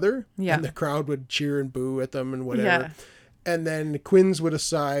plead another, and the crowd would cheer and boo at them and whatever. And then Quinn's would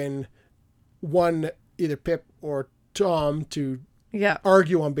assign one, either Pip or Tom, to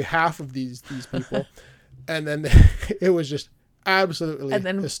argue on behalf of these people. And then it was just absolutely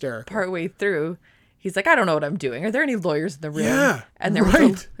hysterical. Partway through, he's like, I don't know what I'm doing. Are there any lawyers in the room? Yeah, and there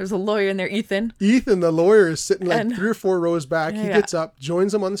was a lawyer in there, Ethan. Ethan, the lawyer, is sitting like 3 or 4 rows back. He gets up,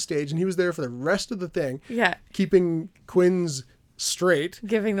 joins them on the stage, and he was there for the rest of the thing. Yeah. Keeping Quinn's straight.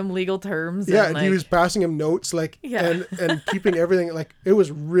 Giving them legal terms. Yeah, and he was passing him notes, and keeping everything, it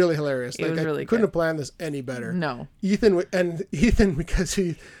was really hilarious. It was really couldn't have planned this any better. No. Ethan, because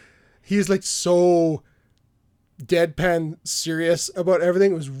he's like so deadpan serious about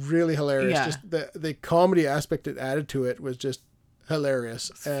everything, it was really hilarious. Just the comedy aspect it added to it was just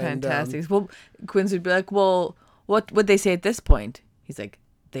hilarious. And fantastic. Well, Quinn's would be like, well, what would they say at this point? He's like,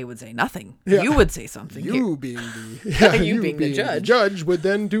 they would say nothing. You would say something. You being the judge would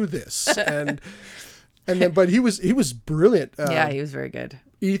then do this. And then, but he was brilliant. He was very good.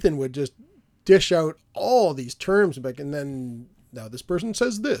 Ethan would just dish out all these terms, and then now this person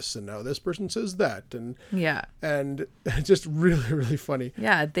says this, and now this person says that, and just really, really funny.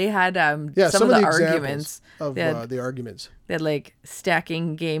 Yeah, they had some of the arguments of the arguments. They had like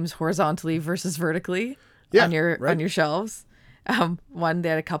stacking games horizontally versus vertically on your shelves. One, they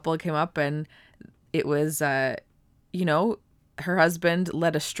had a couple came up and it was, her husband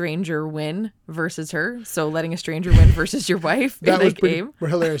let a stranger win versus her. So letting a stranger win versus your wife in the game.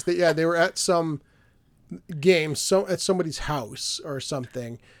 Hilarious. They were at some game, at somebody's house or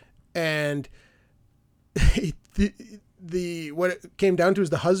something. And the what it came down to is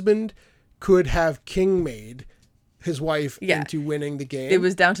the husband could have king made his wife into winning the game. It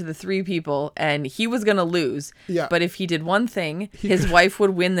was down to the 3 people and he was going to lose. Yeah. But if he did one thing, his wife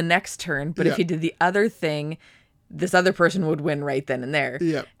would win the next turn. But if he did the other thing, this other person would win right then and there.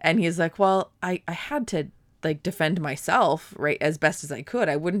 Yeah. And he's like, well, I had to like defend myself, right, as best as I could.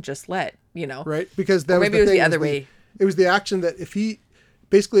 I wouldn't just let, Right. Because that maybe it was the other way. It was the action that if he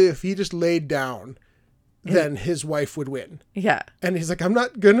just laid down, then his wife would win. Yeah. And he's like, I'm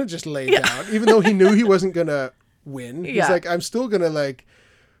not going to just lay down, even though he knew he wasn't going to win. He's like, I'm still gonna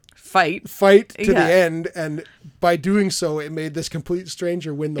fight to the end, and by doing so it made this complete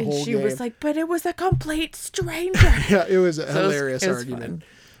stranger win the whole game. She was like, but it was a complete stranger. It was a hilarious argument.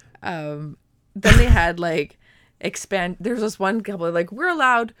 Then they had there's this one couple we're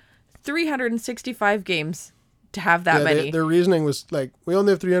allowed 365 games to have that many. Their reasoning was we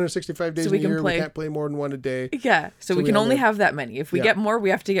only have 365 days in a year. We can't play more than one a day. Yeah, so we can only have that many. If we get more, we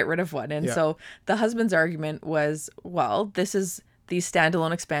have to get rid of one. And so the husband's argument was, well, this is these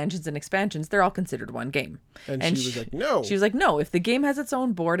standalone expansions. They're all considered one game. And she was like, no. She was like, no. If the game has its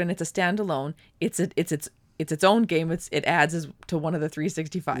own board and it's a standalone, it's its own game. It adds to one of the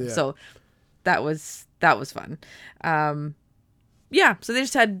 365. Yeah. So that was fun. Yeah, so they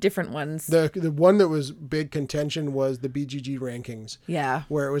just had different ones. The one that was big contention was the BGG rankings. Yeah.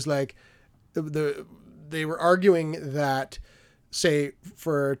 Where it was they were arguing that, say,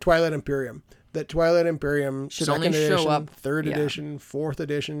 for Twilight Imperium, that Twilight Imperium should second only edition, show up 3rd edition, 4th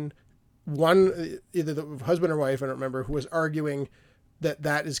edition, either the husband or wife, I don't remember, who was arguing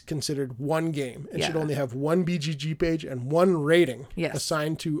that is considered one game and should only have one BGG page and one rating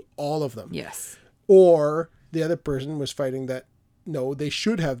assigned to all of them. Yes. Or the other person was fighting that no, they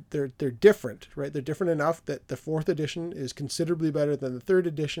should have. They're different, right? They're different enough that the 4th edition is considerably better than the 3rd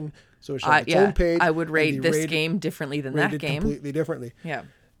edition. So it should have its own page. I would rate this game differently than that game. Completely differently. Yeah.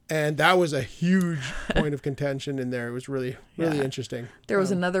 And that was a huge point of contention in there. It was really interesting. There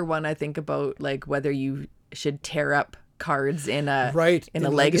was another one, I think, about like whether you should tear up cards in a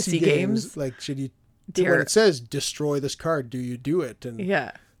legacy games. Like, should you when it says destroy this card, do you do it?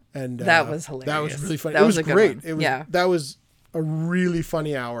 And that was hilarious. That was really funny. It was great. It was that was a really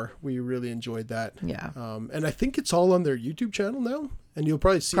funny hour. We really enjoyed that. Yeah. And I think it's all on their YouTube channel now, and you'll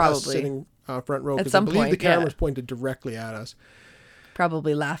probably see us sitting front row because I believe the camera's pointed directly at us.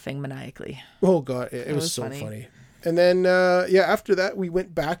 Probably laughing maniacally. Oh God, it was so funny. And then, after that, we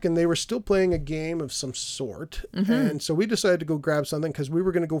went back and they were still playing a game of some sort. Mm-hmm. And so we decided to go grab something because we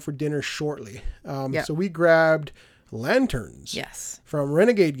were going to go for dinner shortly. So we grabbed Lanterns from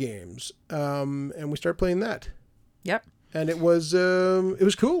Renegade Games. And we started playing that. Yep. And it was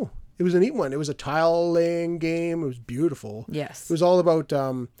cool. It was a neat one. It was a tile laying game. It was beautiful. Yes. It was all about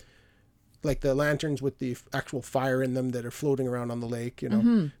like the lanterns with the actual fire in them that are floating around on the lake,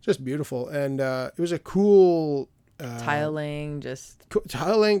 just beautiful. And it was a cool tiling,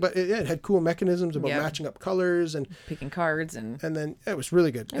 but it had cool mechanisms about matching up colors and picking cards, and then it was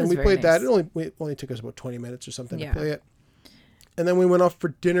really good. And we played that. It only took us about 20 minutes or something to play it. And then we went off for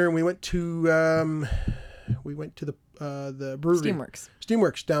dinner and we went to the brewery,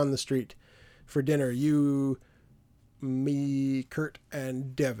 Steamworks down the street for dinner. Me, Kurt,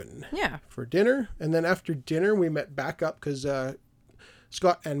 and Devin. Yeah. For dinner. And then after dinner, we met back up because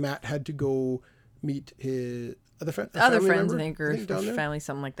Scott and Matt had to go meet his other friends, I think, or family,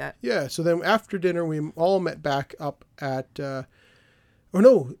 something like that. Yeah. So then after dinner, we all met back up at,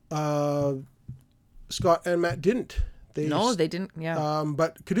 Scott and Matt didn't. They didn't. Yeah.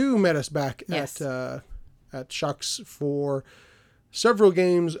 But Kadu met us back at SHUX for several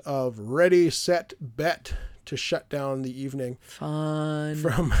games of Ready, Set, Bet to shut down the evening. Fun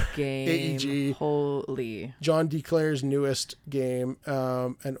from game. AEG. Holy. John DeClaire's newest game.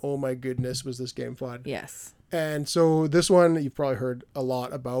 And oh my goodness, was this game fun. Yes. And so this one you've probably heard a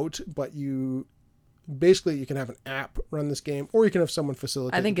lot about, but you can have an app run this game, or you can have someone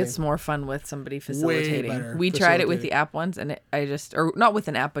facilitate. I think it's more fun with somebody facilitating. We tried it with the app once, and or not with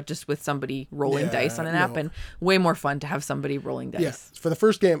an app, but just with somebody rolling dice on an app, and way more fun to have somebody rolling dice. Yeah. For the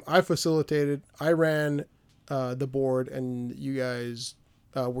first game, I facilitated. I ran the board, and you guys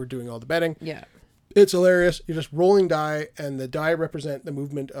were doing all the betting. Yeah. It's hilarious. You're just rolling die, and the die represent the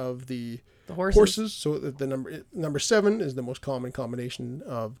movement of the horses. So the number 7 is the most common combination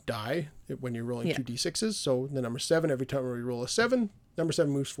of die when you're rolling 2d6s. So the number 7, every time we roll a 7, number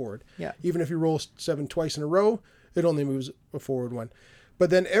 7 moves forward. Yeah. Even if you roll 7 twice in a row, it only moves a forward one. But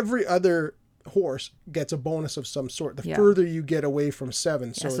then every other horse gets a bonus of some sort the further you get away from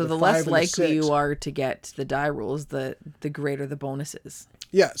 7. So the less likely you are to get the die rolls, the greater the bonus is.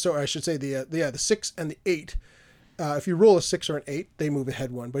 Yeah, so I should say the 6 and the 8. If you roll a 6 or an 8, they move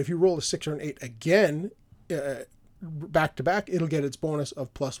ahead one. But if you roll a 6 or an 8 again, back to back, it'll get its bonus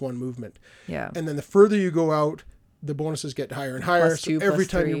of +1 movement. Yeah. And then the further you go out, the bonuses get higher and higher. +2, so every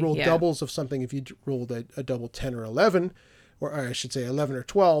time 3, you roll doubles of something, if you rolled a double 10 or 11, or I should say 11 or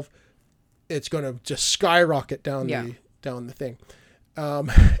 12, it's going to just skyrocket down the thing.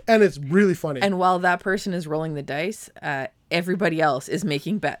 And it's really funny. And while that person is rolling the dice, everybody else is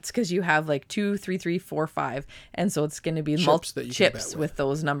making bets because you have like 2, 3, 3, 4, 5, and so it's going to be chips with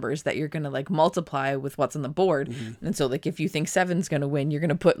those numbers that you're going to like multiply with what's on the board. Mm-hmm. And so like if you think 7's going to win, you're going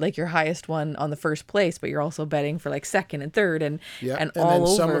to put like your highest one on the first place, but you're also betting for like second and third and all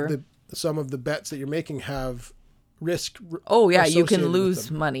over. Some of the bets that you're making have risk. You can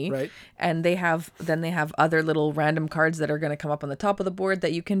lose money, right? And they have other little random cards that are going to come up on the top of the board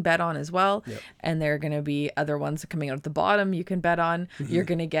that you can bet on as well. Yep. And there are going to be other ones coming out at the bottom you can bet on. Mm-hmm. You're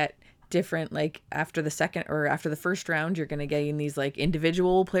going to get different, like after the second or after the first round, you're going to get in these like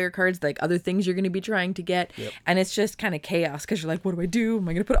individual player cards, like other things you're going to be trying to get. Yep. And it's just kind of chaos because you're like, what do I do? Am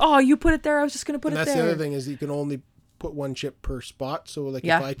I going to put, you put it there. I was just going to put it there. And that's the other thing is you can only put 1 chip per spot. So like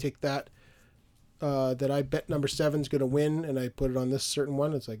if I take that I bet number 7's going to win, and I put it on this certain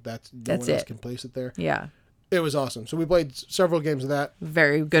one, it's like no one else can place it there. Yeah. It was awesome. So we played several games of that.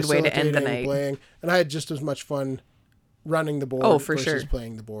 Very good way to end the night. Playing, and I had just as much fun running the board versus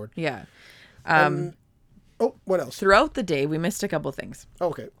playing the board. Yeah. What else? Throughout the day, we missed a couple things.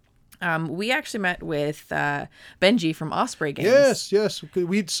 Okay. We actually met with Benji from Osprey Games. Yes.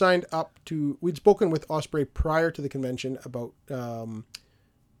 We'd spoken with Osprey prior to the convention about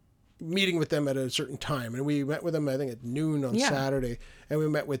meeting with them at a certain time, and we met with them I think at noon on Saturday, and we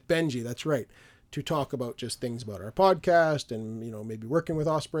met with Benji, that's right, to talk about just things about our podcast and, you know, maybe working with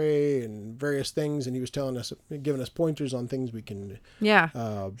Osprey and various things. And he was giving us pointers on things we can.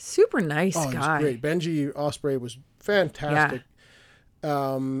 Yeah. Super nice guy. He was great. Benji Osprey was fantastic.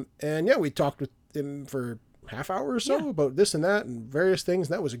 Yeah. And yeah, we talked with him for half hour or so about this and that and various things.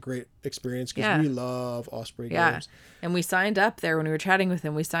 And that was a great experience because we love Osprey games. And we signed up there when we were chatting with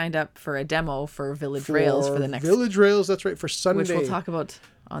him. We signed up for a demo for Village Rails for the next Village Rails. That's right, for Sunday, which we'll talk about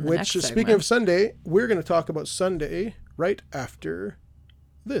on the next segment. Speaking of Sunday, we're going to talk about Sunday right after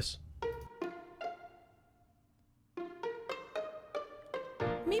this.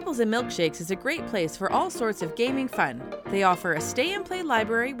 Meeples and Milkshakes is a great place for all sorts of gaming fun. They offer a stay-and-play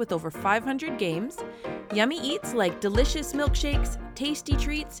library with over 500 games, yummy eats like delicious milkshakes, tasty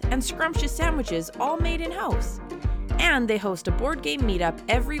treats, and scrumptious sandwiches all made in-house. And they host a board game meetup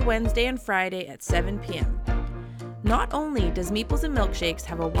every Wednesday and Friday at 7 p.m. Not only does Meeples and Milkshakes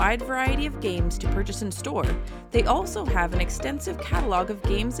have a wide variety of games to purchase in store, they also have an extensive catalog of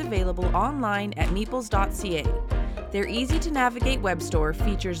games available online at meeples.ca. Their easy-to-navigate web store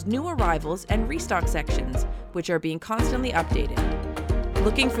features new arrivals and restock sections, which are being constantly updated.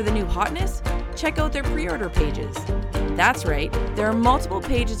 Looking for the new hotness? Check out their pre-order pages. That's right, there are multiple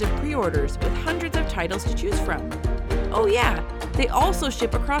pages of pre-orders with hundreds of titles to choose from. Oh yeah, they also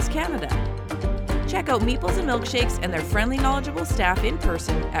ship across Canada. Check out Meeples and Milkshakes and their friendly, knowledgeable staff in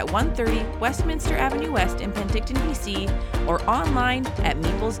person at 130 Westminster Avenue West in Penticton, BC, or online at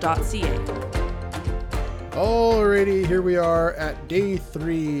meeples.ca. Alrighty, here we are at day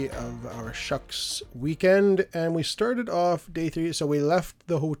 3 of our SHUX weekend, and we started off day 3. So we left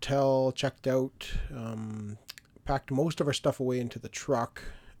the hotel, checked out, packed most of our stuff away into the truck,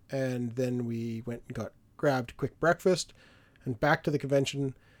 and then we went and grabbed quick breakfast and back to the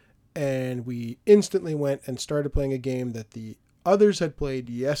convention, and we instantly went and started playing a game that the others had played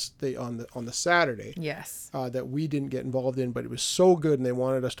yesterday on the Saturday. Yes. That we didn't get involved in, but it was so good and they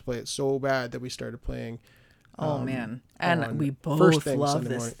wanted us to play it so bad that we started playing. Oh man. And we both love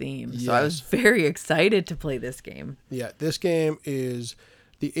this theme. So I was very excited to play this game. Yeah, this game is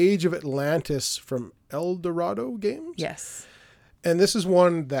The Age of Atlantis from El Dorado Games. Yes. And this is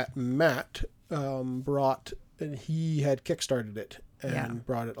one that Matt brought, and he had kickstarted it and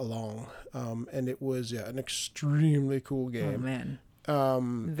brought it along. And it was an extremely cool game. Oh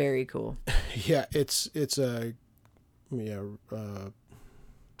man. Very cool. Yeah, it's a what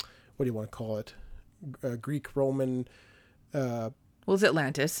do you want to call it? Greek Roman well, it's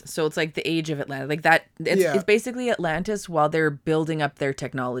Atlantis, so it's like the age of Atlantis, like that. It's basically Atlantis while they're building up their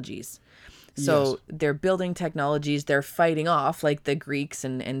technologies. So they're building technologies, they're fighting off like the Greeks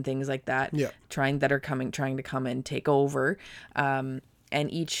and things like that, trying to come and take over. And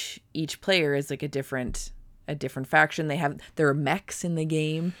each player is like a different faction. There are mechs in the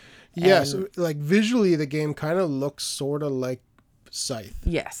game. Yeah, so like visually the game kind of looks sort of like Scythe.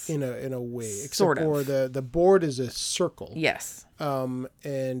 Yes. In a way. Except for the board is a circle. Yes. And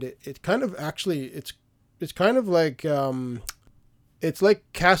it kind of actually it's kind of like it's like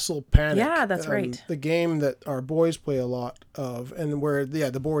Castle Panic. Yeah, that's right. The game that our boys play a lot of, and where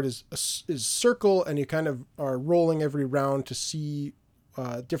the board is circle, and you kind of are rolling every round to see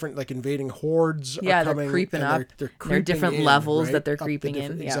different like invading hordes are coming. They're creeping up. They're creeping there are different in, levels right? that they're creeping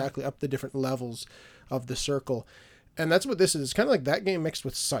in. Yeah. Exactly, up the different levels of the circle. And that's what this is. It's kind of like that game mixed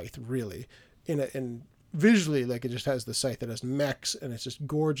with Scythe, really. In visually, like it just has the Scythe that has mechs, and it's just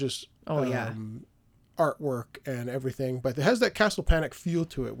gorgeous artwork and everything. But it has that Castle Panic feel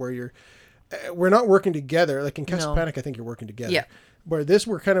to it, where we're not working together. Like in Castle Panic, I think you're working together. Yeah. Where this,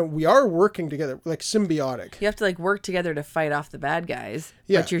 we are working together, like symbiotic. You have to like work together to fight off the bad guys,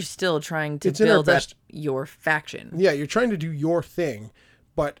 but you're still trying to build up your faction. Yeah, you're trying to do your thing,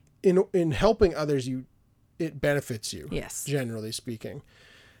 but in helping others, it benefits you. Yes. Generally speaking.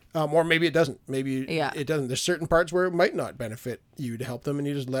 Or maybe it doesn't. Maybe it doesn't. There's certain parts where it might not benefit you to help them, and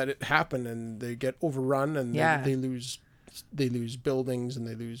you just let it happen, and they get overrun, and they lose buildings, and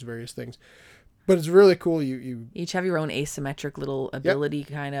they lose various things. But it's really cool. You each have your own asymmetric little ability,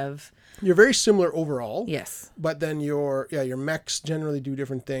 kind of. You're very similar overall. Yes. But then your mechs generally do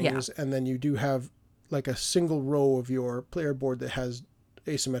different things, and then you do have like a single row of your player board that has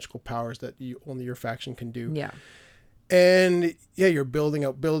asymmetrical powers that only your faction can do. Yeah. And you're building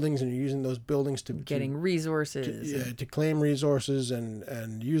out buildings, and you're using those buildings to getting resources. To claim resources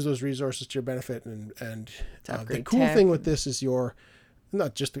and use those resources to your benefit. And the cool tech. thing with this is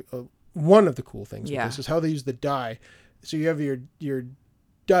not just one of the cool things with this is how they use the die. So you have your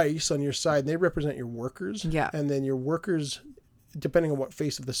dice on your side, and they represent your workers. Yeah. And then your workers, depending on what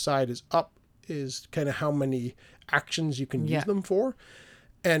face of the side is up, is kind of how many actions you can use them for.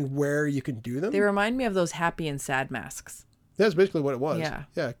 and where you can do them. They remind me of those happy and sad masks. That's basically what it was. Yeah.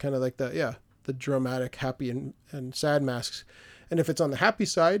 Yeah, kind of like the dramatic happy and sad masks. And if it's on the happy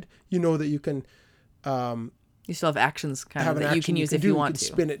side, you know that you can you still have actions that you can use if you want to.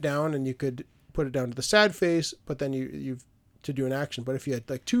 Spin it down, and you could put it down to the sad face, but then you've to do an action. But if you had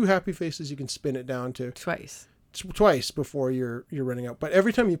like 2 happy faces, you can spin it down to twice before you're running out. But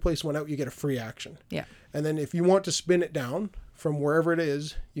every time you place one out, you get a free action. Yeah. And then if you want to spin it down from wherever it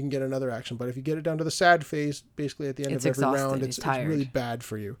is, you can get another action. But if you get it down to the sad face, basically at the end of every round, it's really bad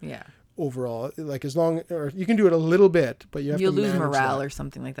for you. Yeah. Overall, like or you can do it a little bit, but you have to lose morale or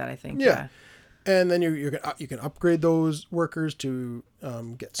something like that, I think. Yeah. And then you can upgrade those workers to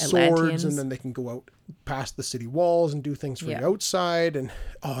get swords, and then they can go out past the city walls and do things for the outside. And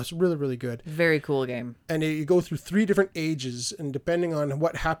it's really, really good. Very cool game. And you go through 3 different ages, and depending on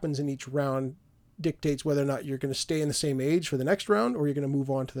what happens in each round dictates whether or not you're going to stay in the same age for the next round, or you're going to move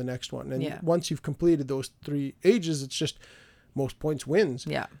on to the next one. And once you've completed those 3 ages, it's just most points wins.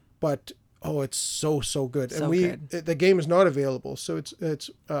 Yeah. But it's so good. So and the game is not available, so it's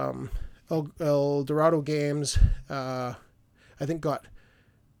El Dorado Games, I think, got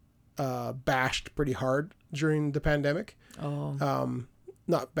bashed pretty hard during the pandemic.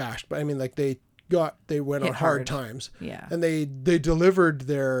 Not bashed, but I mean, like they went on hard times. Yeah. And they delivered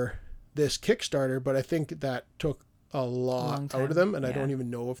this Kickstarter, but I think that took a lot out of them, and I don't even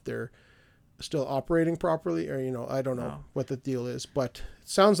know if they're still operating properly, or I don't know what the deal is. But it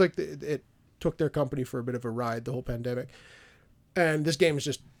sounds like it took their company for a bit of a ride, the whole pandemic. And this game is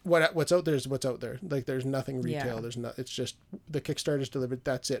just what's out there is what's out there. Like there's nothing retail. There's not. It's just the Kickstarter's delivered.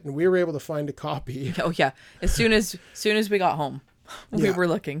 That's it. And we were able to find a copy. Oh yeah! As soon as we got home, we were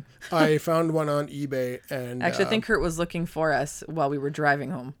looking. I found one on eBay, and actually, I think Kurt was looking for us while we were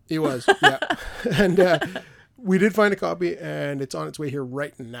driving home. He was, yeah. And we did find a copy, and it's on its way here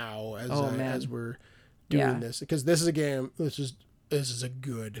right now as we're doing this, because this is a game. This is a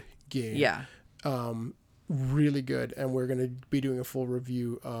good game. Yeah. Really good, and we're going to be doing a full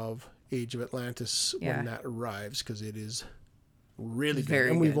review of Age of Atlantis when that arrives, because it is really good.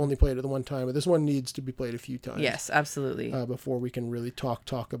 And we've only played it the one time, but this one needs to be played a few times. Yes, absolutely. Before we can really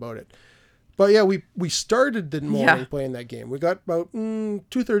talk about it. But yeah, we started the morning playing that game. We got about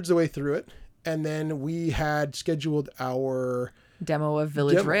 2/3 the way through it, and then we had scheduled our demo of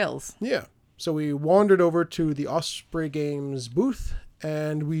Village Rails. Yeah, so we wandered over to the Osprey Games booth,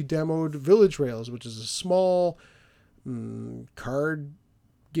 and we demoed Village Rails, which is a small card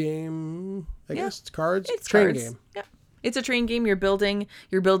game. I guess it's cards. It's train game. Yeah, it's a train game. You're building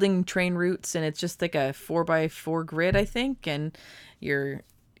train routes, and it's just like a 4x4 grid, I think. And you're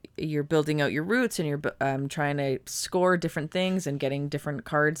building out your routes, and you're trying to score different things and getting different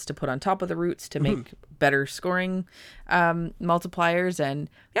cards to put on top of the routes to make better scoring multipliers. And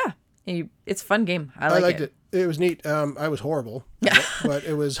it's a fun game. I liked it. It was neat. I was horrible, but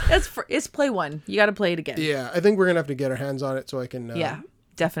it was. It's play one. You got to play it again. Yeah, I think we're gonna have to get our hands on it so I can.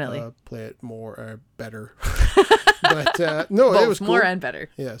 Definitely play it more better. But no, both, it was cool. More and better.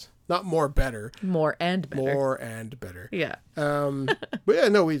 Yes, not more better. More and better. More and better. Yeah. But yeah,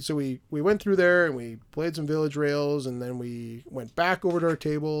 no. We went through there and we played some Village Rails, and then we went back over to our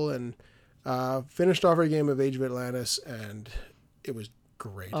table and finished off our game of Age of Atlantis, and it was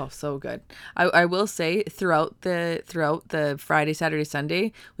great. Oh, so good. I will say throughout the Friday, Saturday,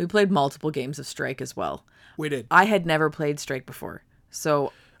 Sunday, we played multiple games of Strike as well. We did. I had never played Strike before,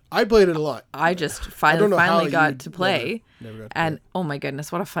 so I played it a lot. I just finally got to play. Never got to play. Oh my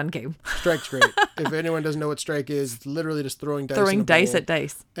goodness, what a fun game. Strike's great. If anyone doesn't know what Strike is, it's literally just throwing dice at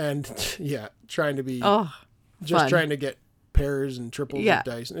dice. And trying to be fun. Trying to get pairs and triples of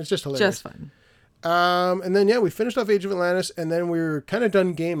dice. And it's just hilarious. Just fun. And then we finished off Age of Atlantis, and then we were kind of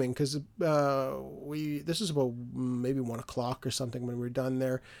done gaming, because this is about maybe 1:00 or something when we were done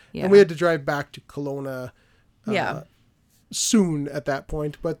there, and we had to drive back to Kelowna soon at that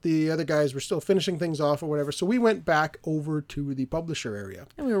point, but the other guys were still finishing things off or whatever, so we went back over to the publisher area,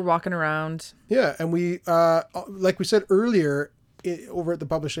 and we were walking around. And we like we said earlier, over at the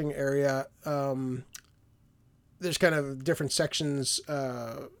publishing area, there's kind of different sections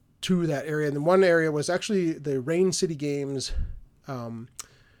to that area, and then one area was actually the Rain City Games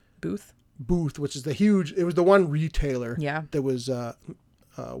booth, which is it was the one retailer that was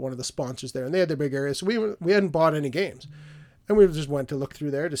one of the sponsors there, and they had their big area, so we hadn't bought any games, and we just went to look through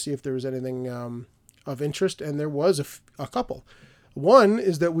there to see if there was anything of interest, and there was a couple. One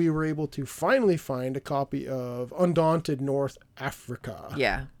is that we were able to finally find a copy of Undaunted North Africa.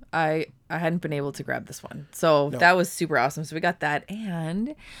 Yeah. I hadn't been able to grab this one. So that was super awesome. So we got that,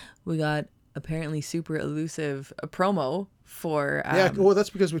 and we got apparently super elusive a promo for well, that's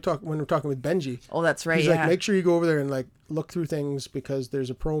because when we're talking with Benji. Oh, that's right. He's like, make sure you go over there and like look through things because there's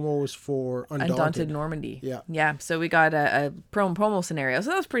a promos for Undaunted Normandy. Yeah. So we got a promo scenario, so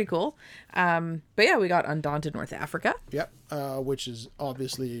that was pretty cool. But yeah, we got Undaunted North Africa. Yep. Which is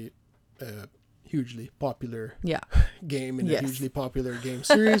obviously a hugely popular game in a hugely popular game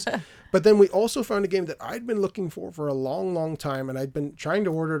series. But then we also found a game that I'd been looking for a long, long time, and I'd been trying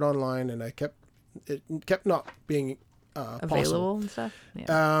to order it online, and it kept not being available possible. And stuff.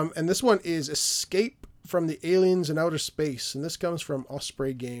 Yeah. And this one is Escape from the Aliens in Outer Space, and this comes from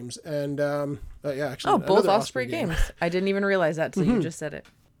Osprey Games. And actually, both Osprey games. I didn't even realize that till you just said it.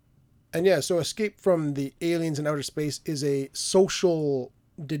 And yeah, so Escape from the Aliens in Outer Space is a social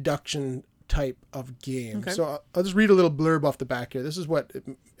deduction type of game. Okay. So I'll just read a little blurb off the back here. This is what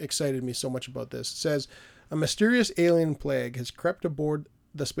excited me so much about this. It says, a mysterious alien plague has crept aboard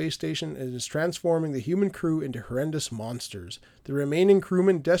the space station and is transforming the human crew into horrendous monsters. The remaining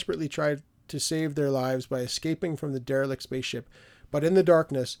crewmen desperately try to save their lives by escaping from the derelict spaceship, but in the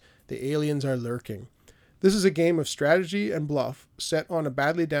darkness, the aliens are lurking. This is a game of strategy and bluff set on a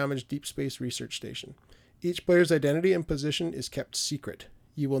badly damaged deep space research station. Each player's identity and position is kept secret.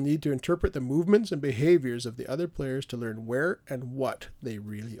 You will need to interpret the movements and behaviors of the other players to learn where and what they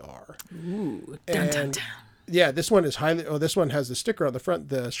really are. Ooh, dun, dun, dun. Yeah, this one is this one has the sticker on the front,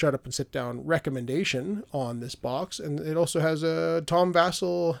 the Shut Up and Sit Down recommendation on this box. And it also has a Tom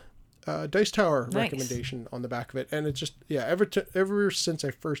Vassell Dice Tower recommendation on the back of it. And it's just, ever since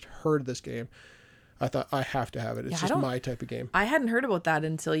I first heard this game, I thought I have to have it. It's just my type of game. I hadn't heard about that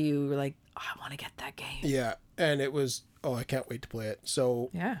until you were like, oh, I want to get that game. Yeah, and it was, I can't wait to play it. So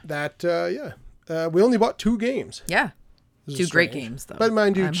we only bought 2 games. Yeah, 2 great games though. But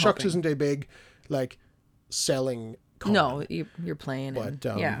mind you, SHUX isn't a big, like, selling con. No, you're playing. But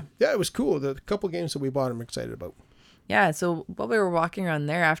it was cool. The couple games that we bought, I'm excited about. Yeah, so while we were walking around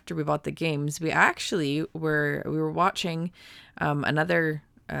there after we bought the games, we actually were watching another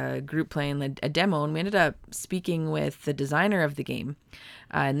group playing a demo, and we ended up speaking with the designer of the game.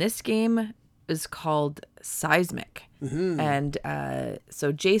 And this game is called Seismic. Mm-hmm. And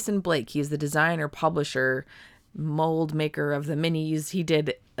so Jason Blake, he's the designer, publisher, mold maker of the minis. He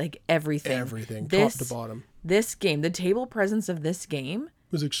did like everything top to bottom. This game, the table presence of this game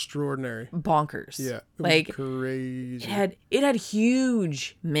was extraordinary, bonkers. Yeah, it was crazy. It had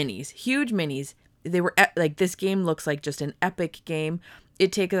huge minis. They were like, this game looks like just an epic game.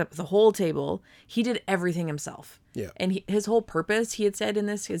 It takes up the whole table. He did everything himself. Yeah, and his whole purpose, he had said in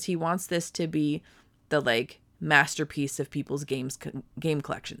this, is he wants this to be the like masterpiece of people's game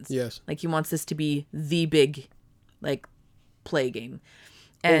collections. Yes, like he wants this to be the big like play game.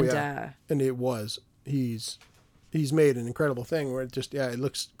 And and it was. He's made an incredible thing where it just it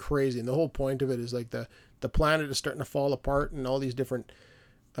looks crazy, and the whole point of it is like the planet is starting to fall apart, and all these different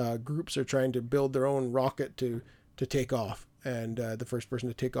groups are trying to build their own rocket to take off, and the first person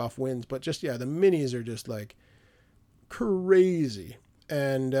to take off wins. But just the minis are just like crazy,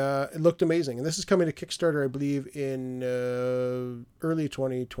 and it looked amazing. And this is coming to Kickstarter, I believe, in early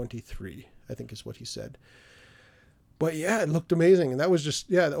 2023, I think is what he said. But yeah, it looked amazing, and that was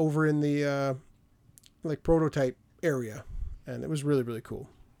just over in the like prototype area, and it was really, really cool.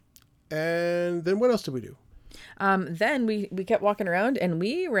 And then what else did we do? Then we kept walking around, and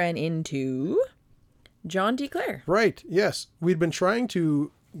we ran into John D. Clare. Right. Yes, we'd been trying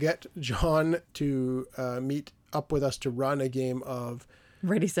to get John to meet up with us to run a game of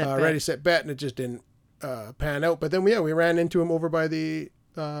Ready Set Bet, and it just didn't pan out. But then we ran into him over by the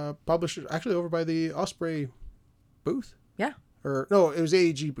publisher, actually over by the Osprey booth. Yeah. Or no, it was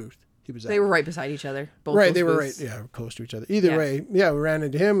AEG booth. He was at. They were right beside each other. Both right, they were right. Yeah, close to each other. Either way, we ran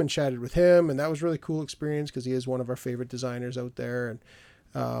into him and chatted with him, and that was a really cool experience because he is one of our favorite designers out there.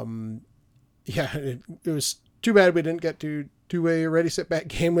 And it was too bad we didn't get to do a Ready Set Bet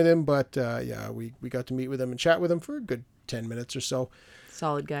game with him, but we got to meet with him and chat with him for a good 10 minutes or so.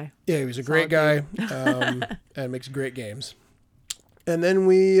 Solid guy. Yeah, he was a great guy, and makes great games. And then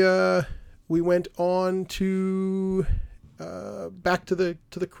we went on to back to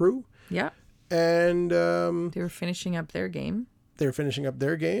the crew. Yeah. And they were finishing up their game.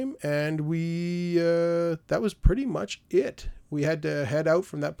 And we that was pretty much it. We had to head out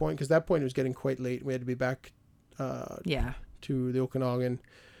from that point because that point it was getting quite late. We had to be back to the Okanagan,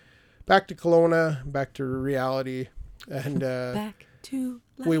 back to Kelowna, back to reality, and back to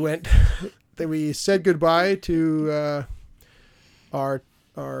life. We went. We said goodbye to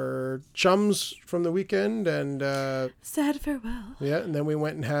our chums from the weekend, and sad farewell. Yeah, and then we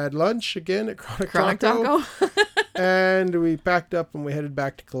went and had lunch again at Chronic Taco. And we packed up and we headed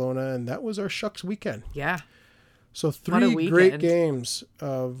back to Kelowna, and that was our SHUX weekend. Yeah. So 3 great games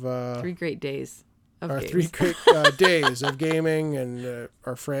of 3 great days of our games. 3 great days of gaming and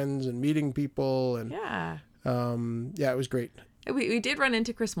our friends and meeting people and it was great. We did run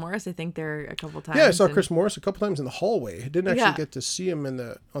into Chris Morris, I think, there a couple times. Yeah, I saw Chris Morris a couple times in the hallway. I didn't actually get to see him on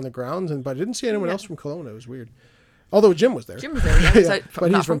the grounds, but I didn't see anyone else from Kelowna. It was weird. Although Jim was there. Jim was there, yeah.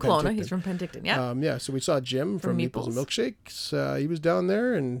 But he's from Kelowna. He's from Penticton, yeah. So we saw Jim from Meeples and Milkshakes. He was down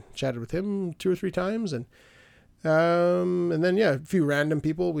there and chatted with him 2 or 3 times. And then, a few random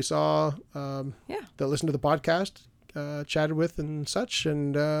people we saw that listened to the podcast, chatted with and such.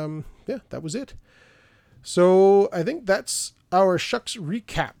 And, that was it. So I think that's our Shucks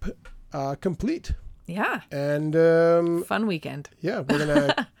recap complete. Yeah. And fun weekend. Yeah, we're going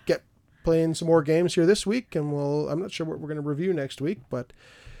to get playing some more games here this week, and I'm not sure what we're going to review next week, but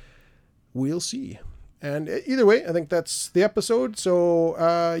we'll see. And either way, I think that's the episode.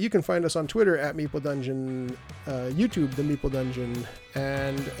 So you can find us on Twitter at Meeple Dungeon, YouTube, The Meeple Dungeon,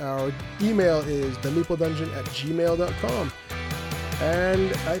 and our email is themeepledungeon@gmail.com.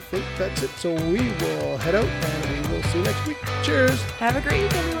 And I think that's it. So we will head out and we will see you next week. Cheers. Have a great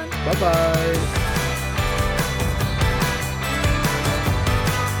week, everyone. Bye-bye.